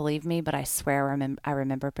and they don't believe me, but I swear I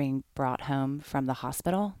remember being brought home from the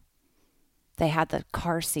hospital. They had the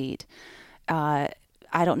car seat. I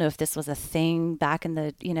don't know if this was a thing back in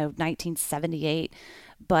the 1978,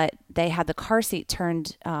 but they had the car seat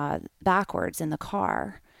turned backwards in the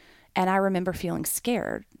car. And I remember feeling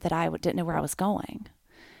scared that I didn't know where I was going.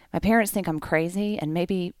 My parents think I'm crazy, and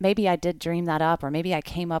maybe I did dream that up, or maybe I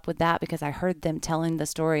came up with that because I heard them telling the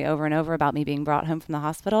story over and over about me being brought home from the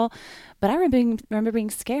hospital. But I remember being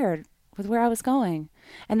scared with where I was going.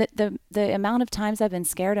 And the amount of times I've been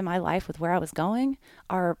scared in my life with where I was going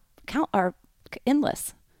are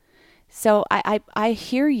endless. So I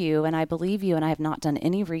hear you and I believe you, and I have not done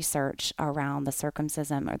any research around the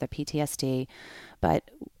circumcision or the PTSD.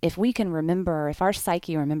 But if we can remember, if our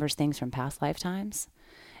psyche remembers things from past lifetimes,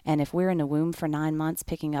 and if we're in the womb for 9 months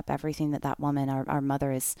picking up everything that woman, our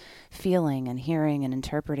mother, is feeling and hearing and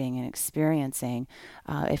interpreting and experiencing,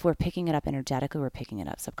 if we're picking it up energetically, we're picking it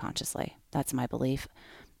up subconsciously. That's my belief.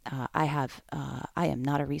 I am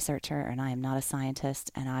not a researcher and I am not a scientist,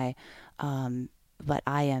 and but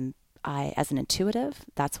I as an intuitive,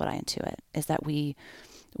 that's what I intuit, is that we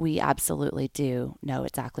absolutely do know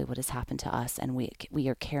exactly what has happened to us, and we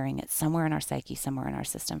are carrying it somewhere in our psyche, somewhere in our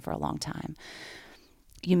system for a long time.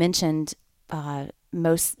 You mentioned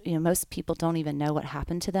most people don't even know what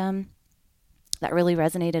happened to them. That really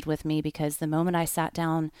resonated with me, because the moment I sat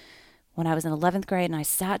down when I was in 11th grade and I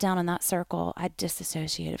sat down in that circle, I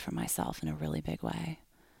disassociated from myself in a really big way.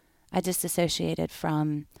 I disassociated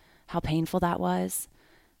from how painful that was.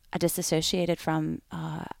 I disassociated from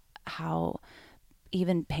how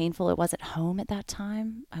even painful it was at home at that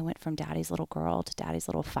time. I went from daddy's little girl to daddy's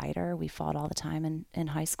little fighter. We fought all the time in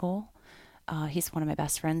high school. He's one of my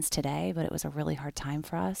best friends today, but it was a really hard time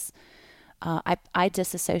for us. I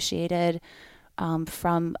disassociated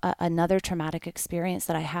from another traumatic experience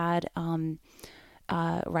that I had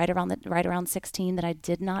right around 16 that I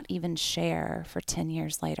did not even share for 10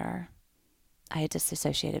 years later. I had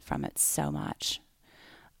disassociated from it so much.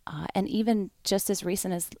 And even just as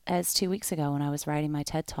recent as 2 weeks ago, when I was writing my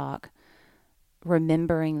TED Talk,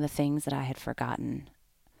 remembering the things that I had forgotten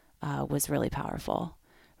was really powerful.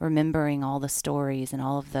 Remembering all the stories and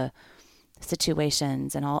all of the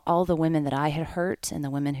situations and all the women that I had hurt and the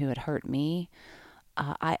women who had hurt me.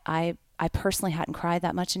 I personally hadn't cried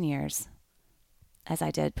that much in years as I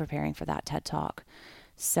did preparing for that TED Talk.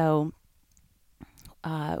 So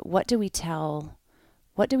what do we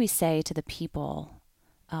say to the people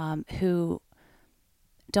who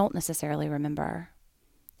don't necessarily remember?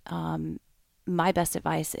 My best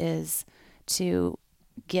advice is to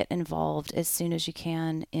get involved as soon as you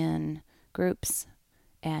can in groups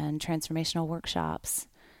and transformational workshops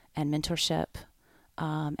and mentorship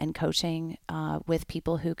and coaching with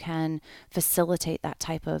people who can facilitate that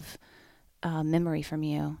type of memory from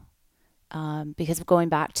you. Because going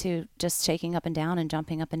back to just shaking up and down and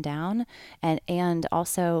jumping up and down, and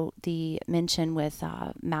also the mention with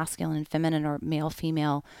masculine and feminine or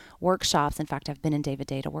male-female workshops. In fact, I've been in David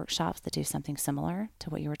Data workshops that do something similar to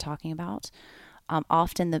what you were talking about.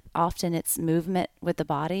 Often it's movement with the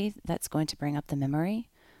body that's going to bring up the memory.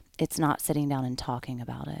 It's not sitting down and talking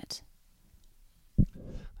about it.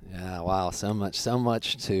 Yeah, wow, so much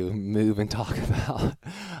to move and talk about.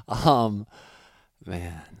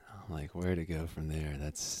 Man, I'm like, where to go from there?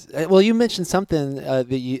 That's well, you mentioned something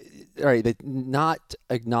that not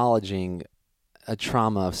acknowledging a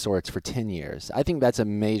trauma of sorts for 10 years. I think that's a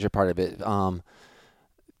major part of it.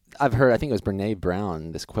 I've heard, I think it was Brene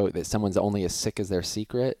Brown, this quote that someone's only as sick as their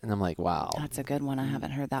secret. And I'm like, wow. That's a good one. I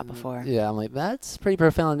haven't heard that before. Yeah, I'm like, that's pretty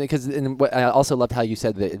profound because I also loved how you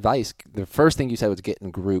said the advice. The first thing you said was get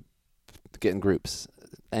in groups.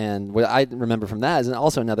 And what I remember from that is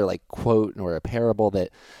also another like quote or a parable that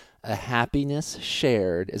a happiness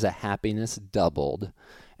shared is a happiness doubled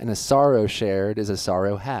and a sorrow shared is a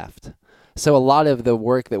sorrow halved. So a lot of the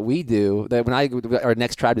work that we do, that our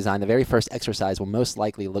next tribe design, the very first exercise will most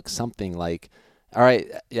likely look something like, all right,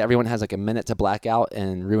 everyone has like a minute to black out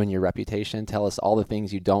and ruin your reputation. Tell us all the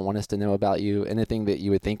things you don't want us to know about you. Anything that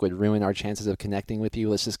you would think would ruin our chances of connecting with you.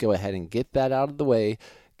 Let's just go ahead and get that out of the way.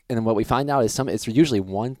 And then what we find out is it's usually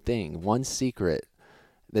one thing, one secret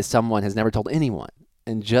that someone has never told anyone.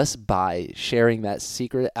 And just by sharing that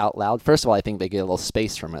secret out loud, first of all, I think they get a little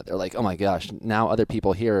space from it. They're like, oh my gosh, now other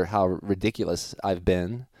people hear how ridiculous I've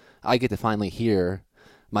been. I get to finally hear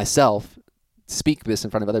myself speak this in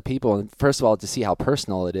front of other people. And first of all, to see how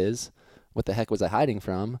personal it is. What the heck was I hiding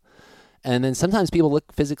from? And then sometimes people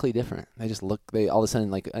look physically different. They all of a sudden,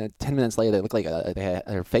 like 10 minutes later, they look like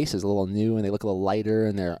their face is a little new and they look a little lighter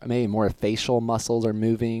and their maybe more facial muscles are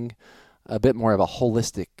moving, a bit more of a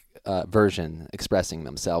holistic version expressing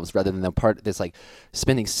themselves rather than the part that's like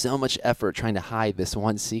spending so much effort trying to hide this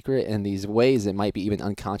one secret in these ways that might be even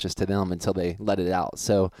unconscious to them until they let it out.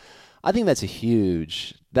 So I think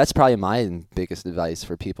that's probably my biggest advice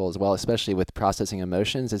for people as well, especially with processing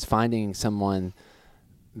emotions, is finding someone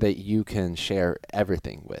that you can share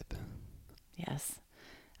everything with. Yes.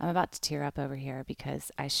 I'm about to tear up over here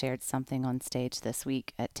because I shared something on stage this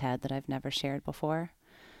week at TED that I've never shared before.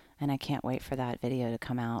 And I can't wait for that video to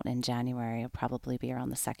come out in January. It'll probably be around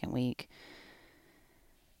the second week.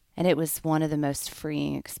 And it was one of the most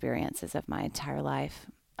freeing experiences of my entire life.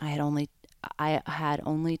 I had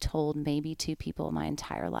only told maybe 2 people my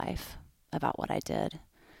entire life about what I did.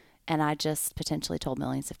 And I just potentially told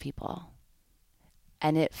millions of people.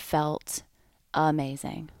 And it felt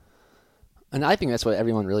amazing. And I think that's what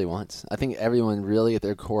everyone really wants. I think everyone really at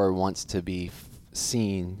their core wants to be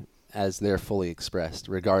seen as they're fully expressed,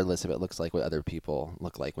 regardless if it looks like what other people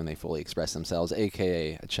look like when they fully express themselves,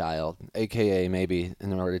 aka a child, aka maybe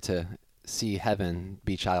in order to see heaven,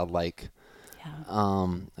 be childlike. Yeah.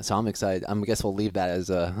 So I'm excited. I guess we'll leave that as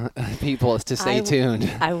people to stay tuned.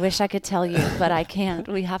 I wish I could tell you, but I can't.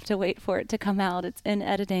 We have to wait for it to come out. It's in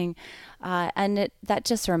editing. And that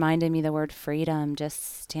just reminded me, the word freedom,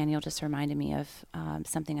 Daniel just reminded me of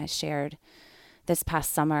something I shared this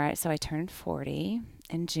past summer. So I turned 40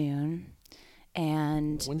 in June.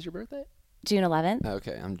 And when's your birthday? June 11th.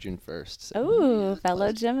 Okay, I'm June 1st. So oh,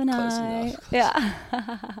 fellow Gemini. Close enough. Yeah.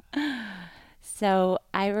 So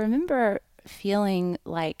I remember feeling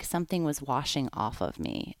like something was washing off of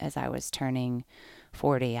me as I was turning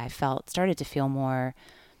 40. I started to feel more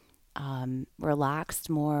relaxed,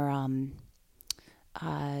 more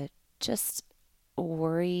just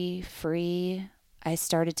worry-free. I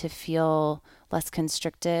started to feel less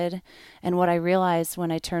constricted. And what I realized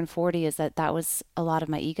when I turned 40 is that was a lot of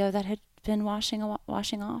my ego that had been washing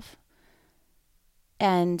off.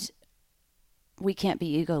 And we can't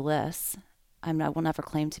be egoless. I will never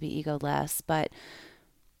claim to be egoless, but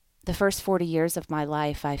the first 40 years of my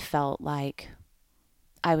life, I felt like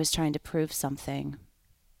I was trying to prove something.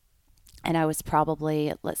 And I was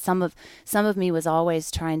probably, some of me was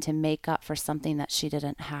always trying to make up for something that she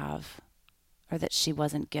didn't have, or that she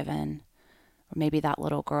wasn't given, or maybe that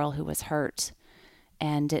little girl who was hurt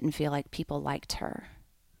and didn't feel like people liked her.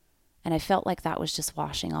 And I felt like that was just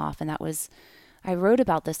washing off. And I wrote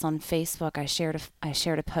about this on Facebook. I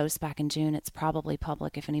shared a post back in June. It's probably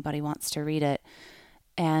public if anybody wants to read it.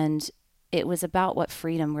 And it was about what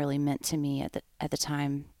freedom really meant to me at the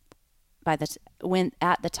time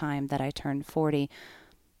that I turned 40.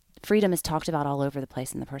 Freedom is talked about all over the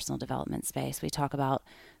place in the personal development space. We talk about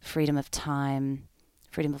freedom of time,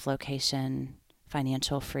 freedom of location,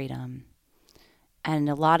 financial freedom. And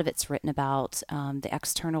a lot of it's written about the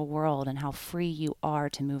external world and how free you are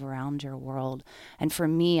to move around your world. And for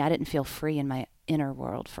me, I didn't feel free in my inner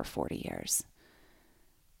world for 40 years.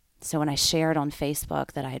 So when I shared on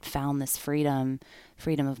Facebook that I had found this freedom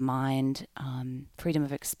of mind, freedom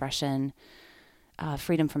of expression,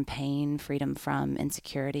 freedom from pain, freedom from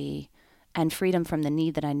insecurity, and freedom from the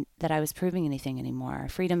need that I was proving anything anymore,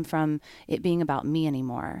 freedom from it being about me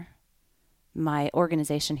anymore. My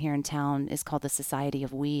organization here in town is called the Society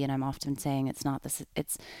of We, and I'm often saying it's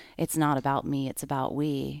not about me, it's about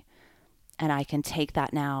we. And I can take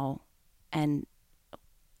that now and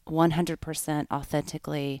 100%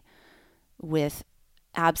 authentically, with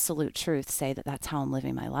absolute truth, say that that's how I'm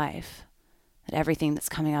living my life. That everything that's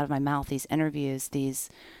coming out of my mouth, these interviews, these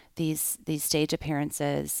stage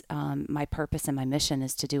appearances, my purpose and my mission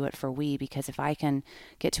is to do it for we, because if I can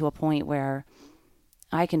get to a point where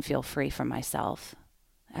I can feel free from myself,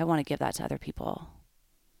 I want to give that to other people.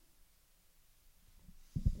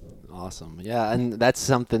 Awesome. Yeah, and that's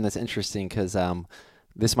something that's interesting because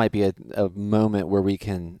this might be a moment where I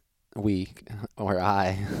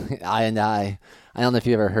don't know if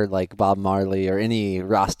you ever heard like Bob Marley or any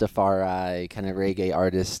Rastafari kind of reggae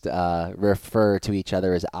artist refer to each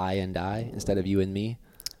other as I and I instead of you and me.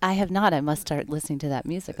 I have not. I must start listening to that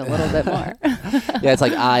music a little bit more. Yeah, it's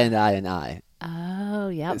like I and I and I. Oh,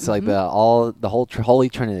 yeah. It's like the whole Holy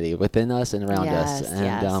Trinity within us and around us. And,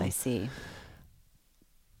 yes, I see.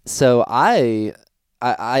 So I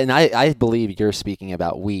believe you're speaking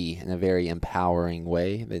about we in a very empowering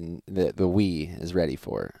way that the we is ready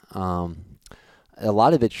for. A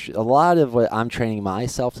lot of what I'm training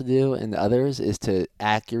myself to do and others is to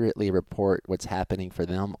accurately report what's happening for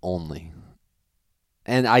them only.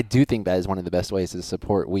 And I do think that is one of the best ways to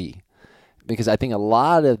support we. Because I think a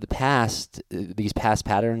lot of these past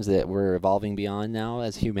patterns that we're evolving beyond now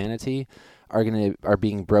as humanity are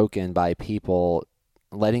being broken by people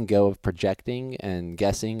letting go of projecting and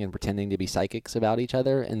guessing and pretending to be psychics about each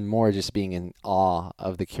other, and more just being in awe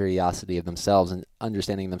of the curiosity of themselves and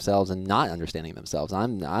understanding themselves and not understanding themselves.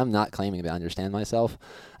 I'm not claiming to understand myself,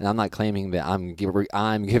 and I'm not claiming that I'm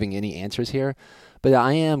giving any answers here, but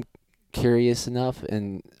I am curious enough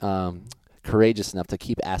and courageous enough to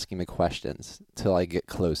keep asking the questions till I get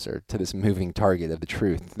closer to this moving target of the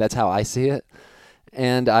truth. That's how I see it.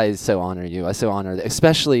 And I so honor you. I so honor that,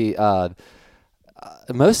 especially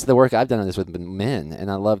most of the work I've done on this with men, and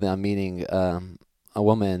I love that I'm meeting a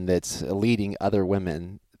woman that's leading other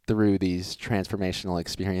women through these transformational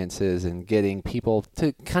experiences and getting people,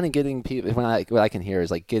 what I can hear is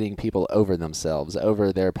like getting people over themselves,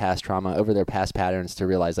 over their past trauma, over their past patterns, to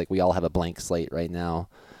realize like we all have a blank slate right now.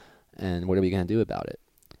 And what are we going to do about it?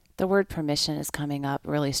 The word permission is coming up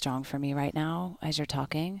really strong for me right now as you're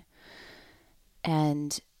talking.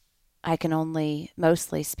 And I can only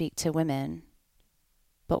mostly speak to women.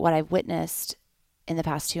 But what I've witnessed in the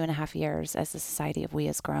past 2.5 years as the Society of We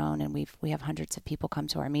has grown, and we have hundreds of people come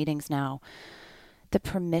to our meetings now, the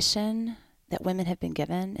permission that women have been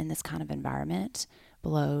given in this kind of environment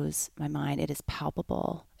blows my mind. It is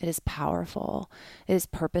palpable. It is powerful. It is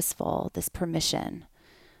purposeful, this permission.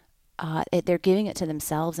 They're giving it to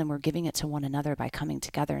themselves, and we're giving it to one another by coming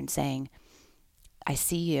together and saying, I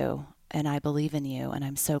see you, and I believe in you, and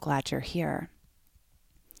I'm so glad you're here.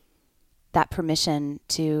 That permission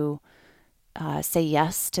to say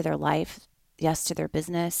yes to their life, yes to their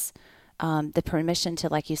business, the permission to,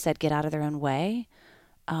 like you said, get out of their own way.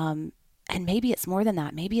 And maybe it's more than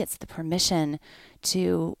that. Maybe it's the permission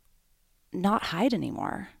to not hide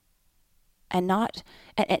anymore, and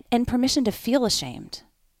permission to feel ashamed.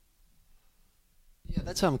 Yeah,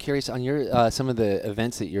 that's why I'm curious on your some of the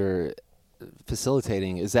events that you're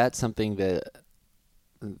facilitating. Is that something that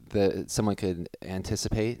someone could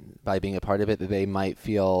anticipate by being a part of it, that they might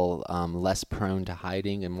feel less prone to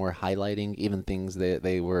hiding and more highlighting even things that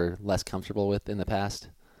they were less comfortable with in the past?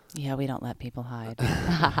 Yeah, we don't let people hide.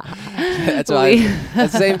 That's the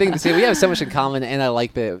same thing. See, we have so much in common, and I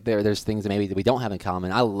like that there's things that maybe that we don't have in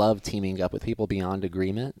common. I love teaming up with people beyond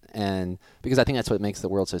agreement, and because I think that's what makes the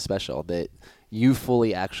world so special, that you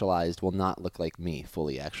fully actualized will not look like me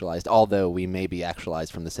fully actualized, although we may be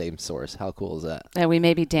actualized from the same source. How cool is that? And we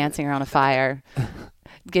may be dancing around a fire,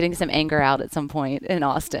 getting some anger out at some point in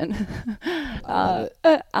Austin. Yeah,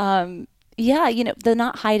 the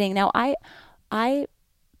not hiding. Now, I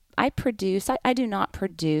do not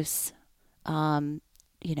produce,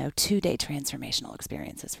 2-day transformational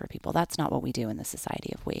experiences for people. That's not what we do in the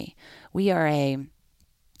Society of We. We are a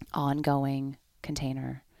ongoing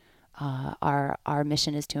container. Our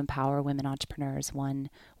mission is to empower women entrepreneurs, one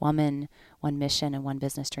woman, one mission, and one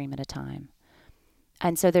business dream at a time.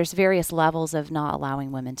 And so there's various levels of not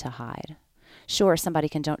allowing women to hide. Sure, somebody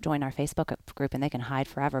can join our Facebook group and they can hide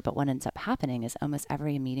forever, but what ends up happening is almost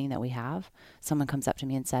every meeting that we have, someone comes up to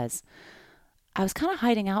me and says, I was kind of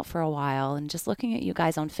hiding out for a while and just looking at you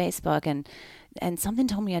guys on Facebook, and something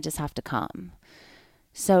told me I just have to come.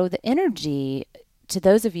 So the energy, to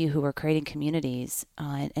those of you who are creating communities,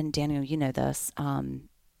 and Daniel, you know this,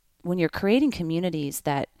 when you're creating communities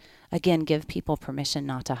that, again, give people permission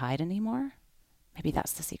not to hide anymore, maybe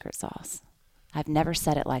that's the secret sauce. I've never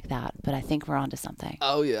said it like that, but I think we're onto something.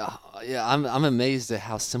 Oh yeah. I'm amazed at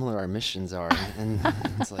how similar our missions are, and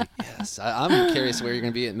it's like, yes, I'm curious where you're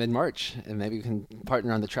going to be at mid-March, and maybe we can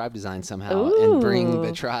partner on the tribe design somehow. Ooh. And bring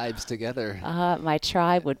the tribes together. My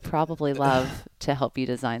tribe would probably love to help you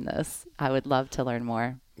design this. I would love to learn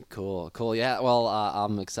more. Cool. Yeah, well,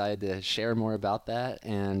 I'm excited to share more about that,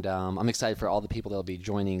 and I'm excited for all the people that'll be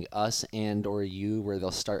joining us and or you, where they'll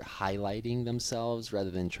start highlighting themselves rather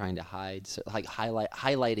than trying to hide. So, like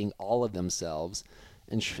highlighting all of themselves,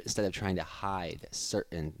 instead of trying to hide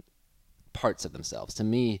certain parts of themselves. To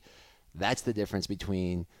me, that's the difference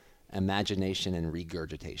between imagination and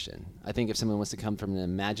regurgitation. I think if someone wants to come from an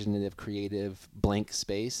imaginative, creative, blank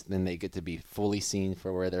space, then they get to be fully seen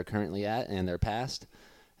for where they're currently at and their past.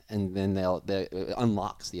 And then it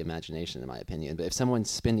unlocks the imagination, in my opinion. But if someone's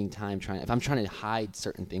spending time if I'm trying to hide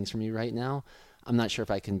certain things from you right now, I'm not sure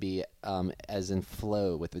if I can be as in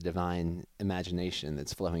flow with the divine imagination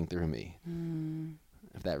that's flowing through me.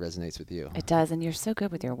 If that resonates with you. It does, and you're so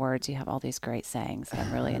good with your words. You have all these great sayings that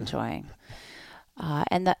I'm really enjoying.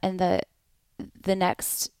 And the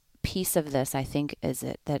next piece of this, I think, is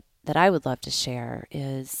that I would love to share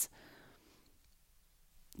is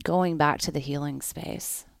going back to the healing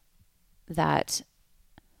space. That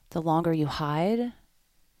the longer you hide,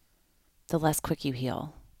 the less quick you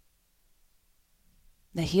heal.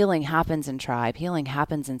 The healing happens in tribe. Healing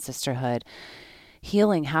happens in sisterhood.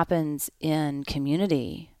 Healing happens in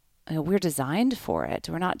community. We're designed for it.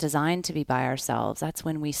 We're not designed to be by ourselves. That's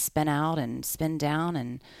when we spin out and spin down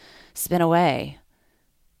and spin away.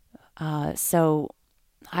 So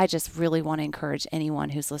I just really want to encourage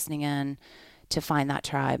anyone who's listening in to find that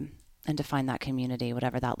tribe and to find that community,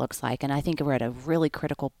 whatever that looks like. And I think we're at a really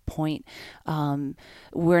critical point.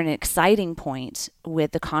 We're at an exciting point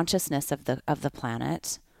with the consciousness of the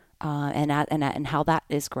planet, and how that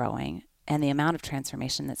is growing and the amount of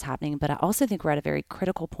transformation that's happening. But I also think we're at a very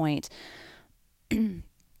critical point in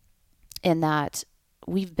that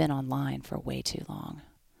we've been online for way too long,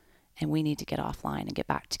 and we need to get offline and get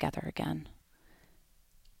back together again.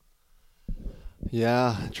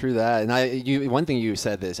 Yeah, true that. And one thing you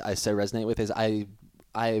said that I so resonate with is I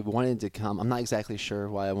wanted to come. I'm not exactly sure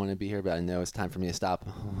why I want to be here, but I know it's time for me to stop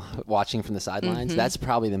watching from the sidelines. Mm-hmm. That's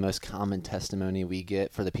probably the most common testimony we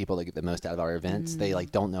get for the people that get the most out of our events. They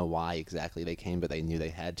don't know why exactly they came, but they knew they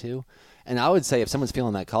had to. And I would say if someone's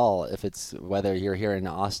feeling that call, if it's whether you're here in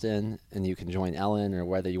Austin and you can join Ellen, or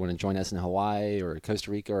whether you want to join us in Hawaii or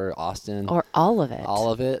Costa Rica or Austin. Or all of it.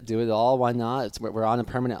 All of it. Do it all. Why not? We're on a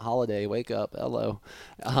permanent holiday. Wake up. Hello.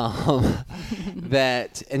 And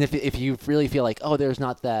if you really feel like, oh, there's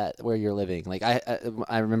not that where you're living. Like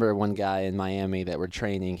I remember one guy in Miami that we're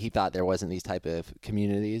training. He thought there wasn't these type of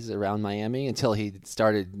communities around Miami until he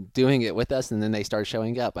started doing it with us, and then they started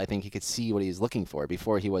showing up. I think he could see what he was looking for.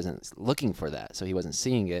 Before he wasn't looking for that, so he wasn't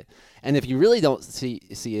seeing it. And if you really don't see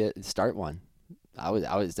it, start one. I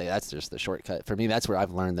would say that's just the shortcut for me. That's where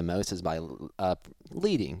I've learned the most, is by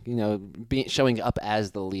leading. Showing up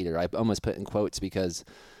as the leader. I almost put in quotes because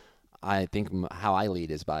I think how I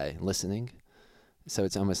lead is by listening. So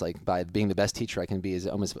it's almost like by being the best teacher I can be is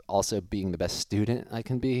almost also being the best student I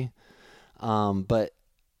can be. But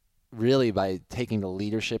really by taking the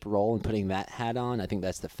leadership role and putting that hat on, I think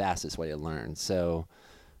that's the fastest way to learn. So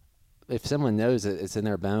if someone knows that it's in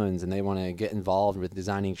their bones and they want to get involved with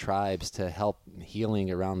designing tribes to help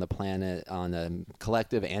healing around the planet on a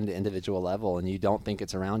collective and individual level, and you don't think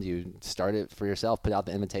it's around you, start it for yourself. Put out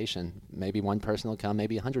the invitation. Maybe one person will come.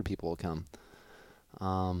 Maybe 100 people will come.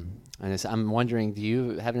 I'm wondering, do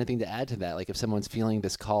you have anything to add to that? Like if someone's feeling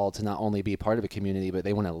this call to not only be part of a community, but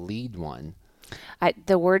they want to lead one.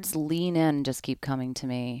 The words lean in just keep coming to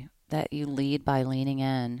me, that you lead by leaning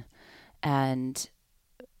in. And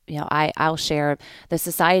I'll share the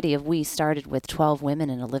Society of We started with 12 women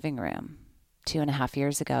in a living room 2.5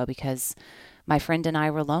 years ago because my friend and I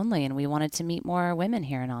were lonely and we wanted to meet more women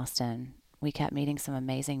here in Austin. We kept meeting some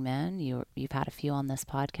amazing men. You've had a few on this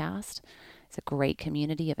podcast. It's a great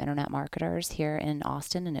community of internet marketers here in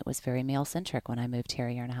Austin, and it was very male-centric when I moved here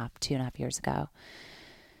 2.5 years ago.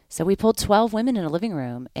 So we pulled 12 women in a living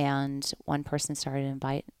room, and one person started to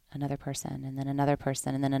invite another person, and then another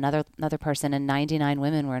person, and then another person, and 99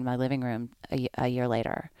 women were in my living room a year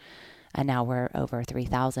later. And now we're over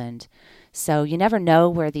 3,000. So you never know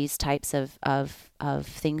where these types of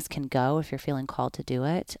things can go if you're feeling called to do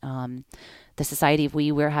it. The Society of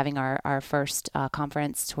we're having our first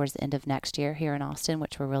conference towards the end of next year here in Austin,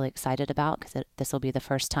 which we're really excited about, because this will be the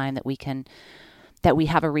first time that we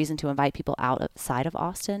have a reason to invite people outside of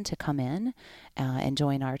Austin to come in and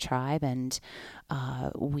join our tribe. And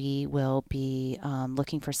we will be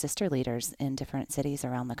looking for sister leaders in different cities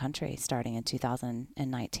around the country starting in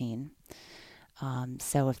 2019.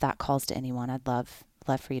 So if that calls to anyone, I'd love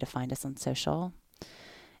for you to find us on social.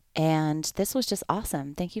 And this was just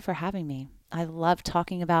awesome. Thank you for having me. I love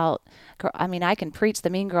talking about, I can preach the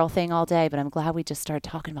mean girl thing all day, but I'm glad we just started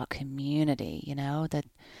talking about community,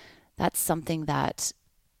 that's something that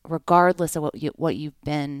regardless of what you've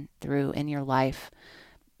been through in your life,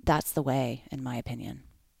 that's the way, in my opinion.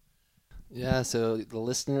 Yeah, so the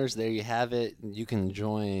listeners, there you have it. You can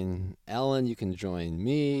join Ellen, you can join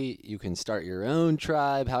me, you can start your own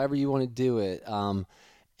tribe, however you want to do it.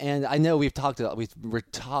 And I know we're talking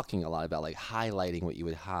a lot about like highlighting what you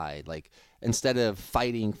would hide, like instead of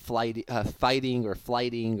fighting or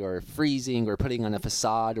flighting or freezing or putting on a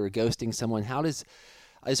facade or ghosting someone.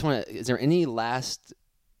 Is there any last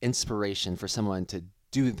inspiration for someone to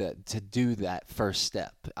do that first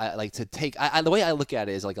step? The way I look at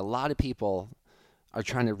it is like a lot of people are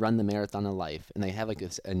trying to run the marathon of life, and they have like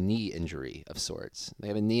a knee injury of sorts. They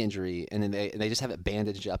have a knee injury, and then they just have it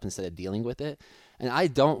bandaged up instead of dealing with it. And I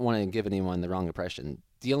don't want to give anyone the wrong impression.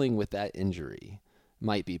 Dealing with that injury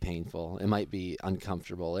might be painful. It might be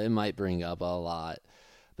uncomfortable. It might bring up a lot.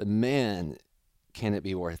 But man, can it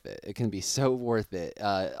be worth it? It can be so worth it.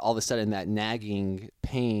 All of a sudden, that nagging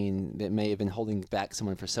pain that may have been holding back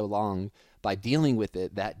someone for so long, by dealing with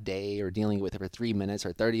it that day or dealing with it for 3 minutes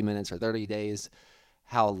or 30 minutes or 30 days,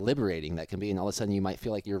 how liberating that can be. And all of a sudden, you might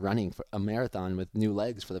feel like you're running a marathon with new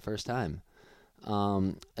legs for the first time.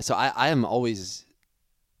 So I am always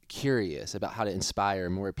curious about how to inspire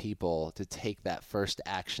more people to take that first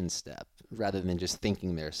action step rather than just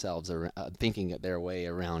thinking their way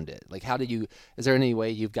around it. Like, is there any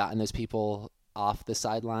way you've gotten those people off the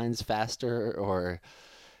sidelines faster, or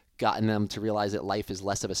gotten them to realize that life is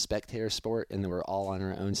less of a spectator sport and that we're all on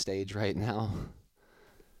our own stage right now?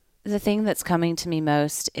 The thing that's coming to me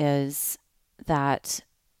most is that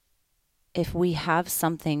if we have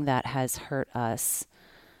something that has hurt us,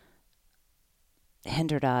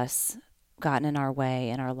 hindered us, gotten in our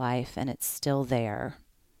way in our life, and it's still there.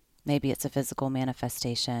 Maybe it's a physical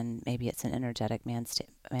manifestation. Maybe it's an energetic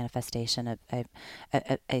manifestation of a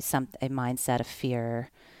mindset of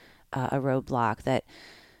fear, a roadblock that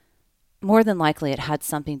more than likely it had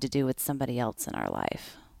something to do with somebody else in our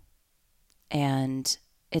life. And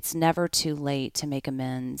it's never too late to make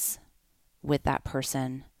amends with that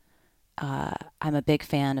person. I'm a big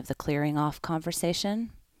fan of the clearing off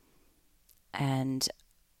conversation. And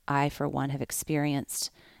I, for one, have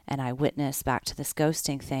experienced and I witnessed back to this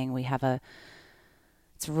ghosting thing.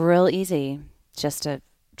 It's real easy just to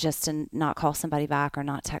not call somebody back or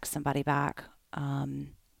not text somebody back.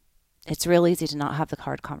 It's real easy to not have the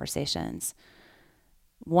hard conversations.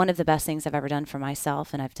 One of the best things I've ever done for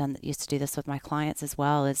myself, and used to do this with my clients as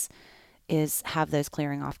well, is have those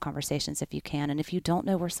clearing off conversations if you can. And if you don't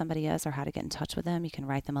know where somebody is or how to get in touch with them, you can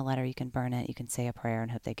write them a letter, you can burn it, you can say a prayer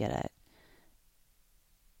and hope they get it.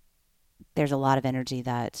 There's a lot of energy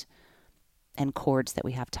and cords that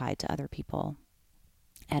we have tied to other people.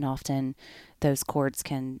 And often those cords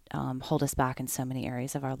can hold us back in so many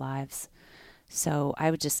areas of our lives. So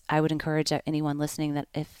I would encourage anyone listening that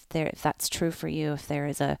if that's true for you, if there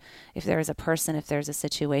is a person, if there's a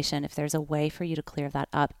situation, if there's a way for you to clear that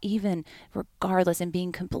up, even regardless, and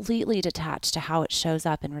being completely detached to how it shows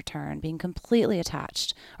up in return, being completely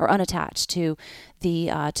attached or unattached to the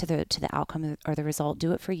outcome or the result,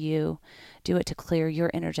 do it for you, do it to clear your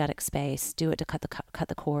energetic space, do it to cut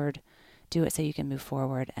the cord, do it so you can move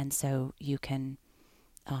forward and so you can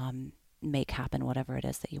make happen whatever it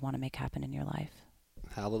is that you want to make happen in your life.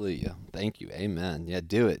 Hallelujah. Thank you. Amen. Yeah,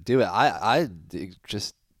 do it. I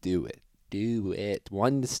just do it. Do it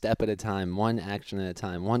one step at a time, one action at a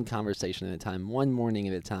time, one conversation at a time, one morning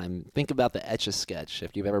at a time. Think about the Etch-a-Sketch.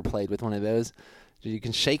 If you've ever played with one of those, you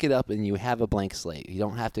can shake it up and you have a blank slate. You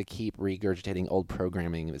don't have to keep regurgitating old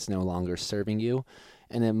programming that's no longer serving you.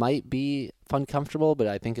 And it might be uncomfortable, but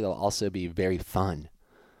I think it'll also be very fun.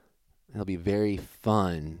 It'll be very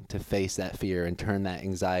fun to face that fear and turn that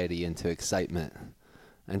anxiety into excitement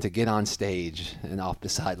and to get on stage and off the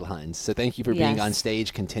sidelines. So thank you for being on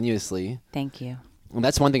stage continuously. Thank you. And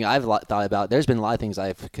that's one thing I've thought about. There's been a lot of things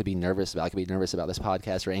I could be nervous about. I could be nervous about this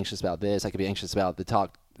podcast or anxious about this. I could be anxious about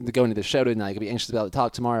going to the show tonight. I could be anxious about the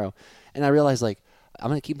talk tomorrow. And I realized, like, I'm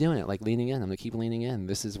going to keep doing it, like leaning in. I'm going to keep leaning in.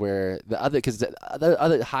 This is where because the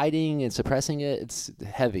other hiding and suppressing it, it's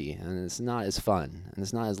heavy and it's not as fun and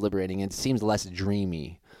it's not as liberating. It seems less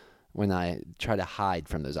dreamy when I try to hide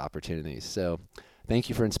from those opportunities. So thank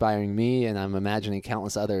you for inspiring me, and I'm imagining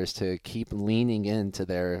countless others to keep leaning into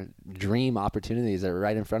their dream opportunities that are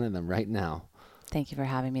right in front of them right now. Thank you for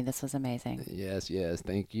having me. This was amazing. Yes.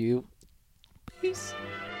 Thank you. Peace.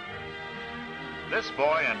 This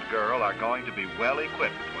boy and girl are going to be well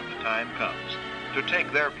equipped when the time comes to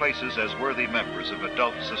take their places as worthy members of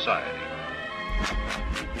adult society.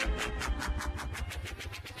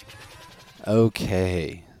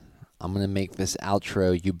 Okay. I'm going to make this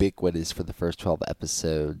outro ubiquitous for the first 12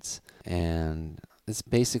 episodes. And it's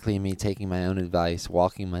basically me taking my own advice,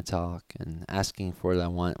 walking my talk, and asking for what I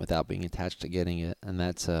want without being attached to getting it. And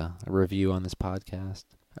that's a review on this podcast,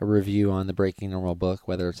 a review on the Breaking Normal book,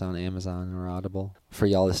 whether it's on Amazon or Audible, for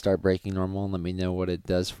y'all to start breaking normal and let me know what it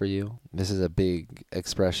does for you. This is a big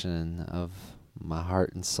expression of my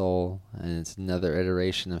heart and soul, and it's another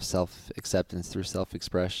iteration of self-acceptance through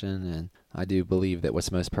self-expression, and I do believe that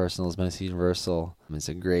what's most personal is most universal. It's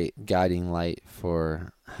a great guiding light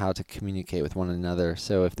for how to communicate with one another.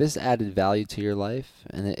 So if this added value to your life,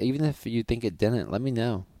 and even if you think it didn't, let me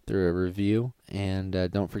know through a review, and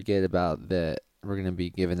don't forget about that. We're going to be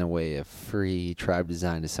giving away a free tribe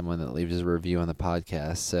design to someone that leaves a review on the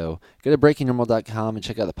podcast. So go to breakingnormal.com and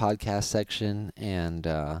check out the podcast section and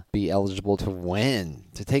be eligible to win,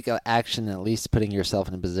 to take action, at least putting yourself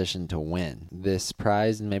in a position to win this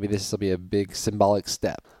prize. And maybe this will be a big symbolic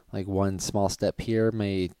step. Like one small step here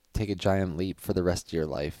may take a giant leap for the rest of your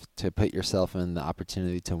life to put yourself in the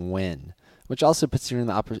opportunity to win, which also puts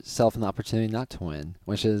yourself in the opportunity not to win,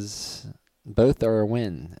 which is... both are a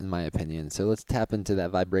win, in my opinion. So let's tap into that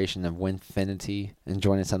vibration of winfinity and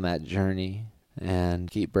join us on that journey and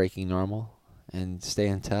keep breaking normal and stay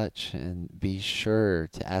in touch and be sure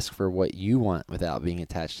to ask for what you want without being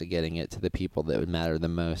attached to getting it to the people that would matter the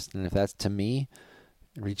most. And if that's to me,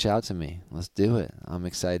 reach out to me. Let's do it. I'm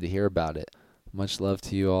excited to hear about it. Much love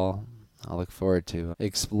to you all. I look forward to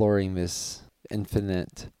exploring this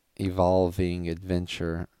infinite, evolving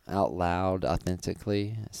adventure out loud,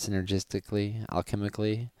 authentically, synergistically,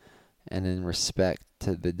 alchemically, and in respect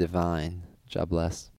to the divine. God bless.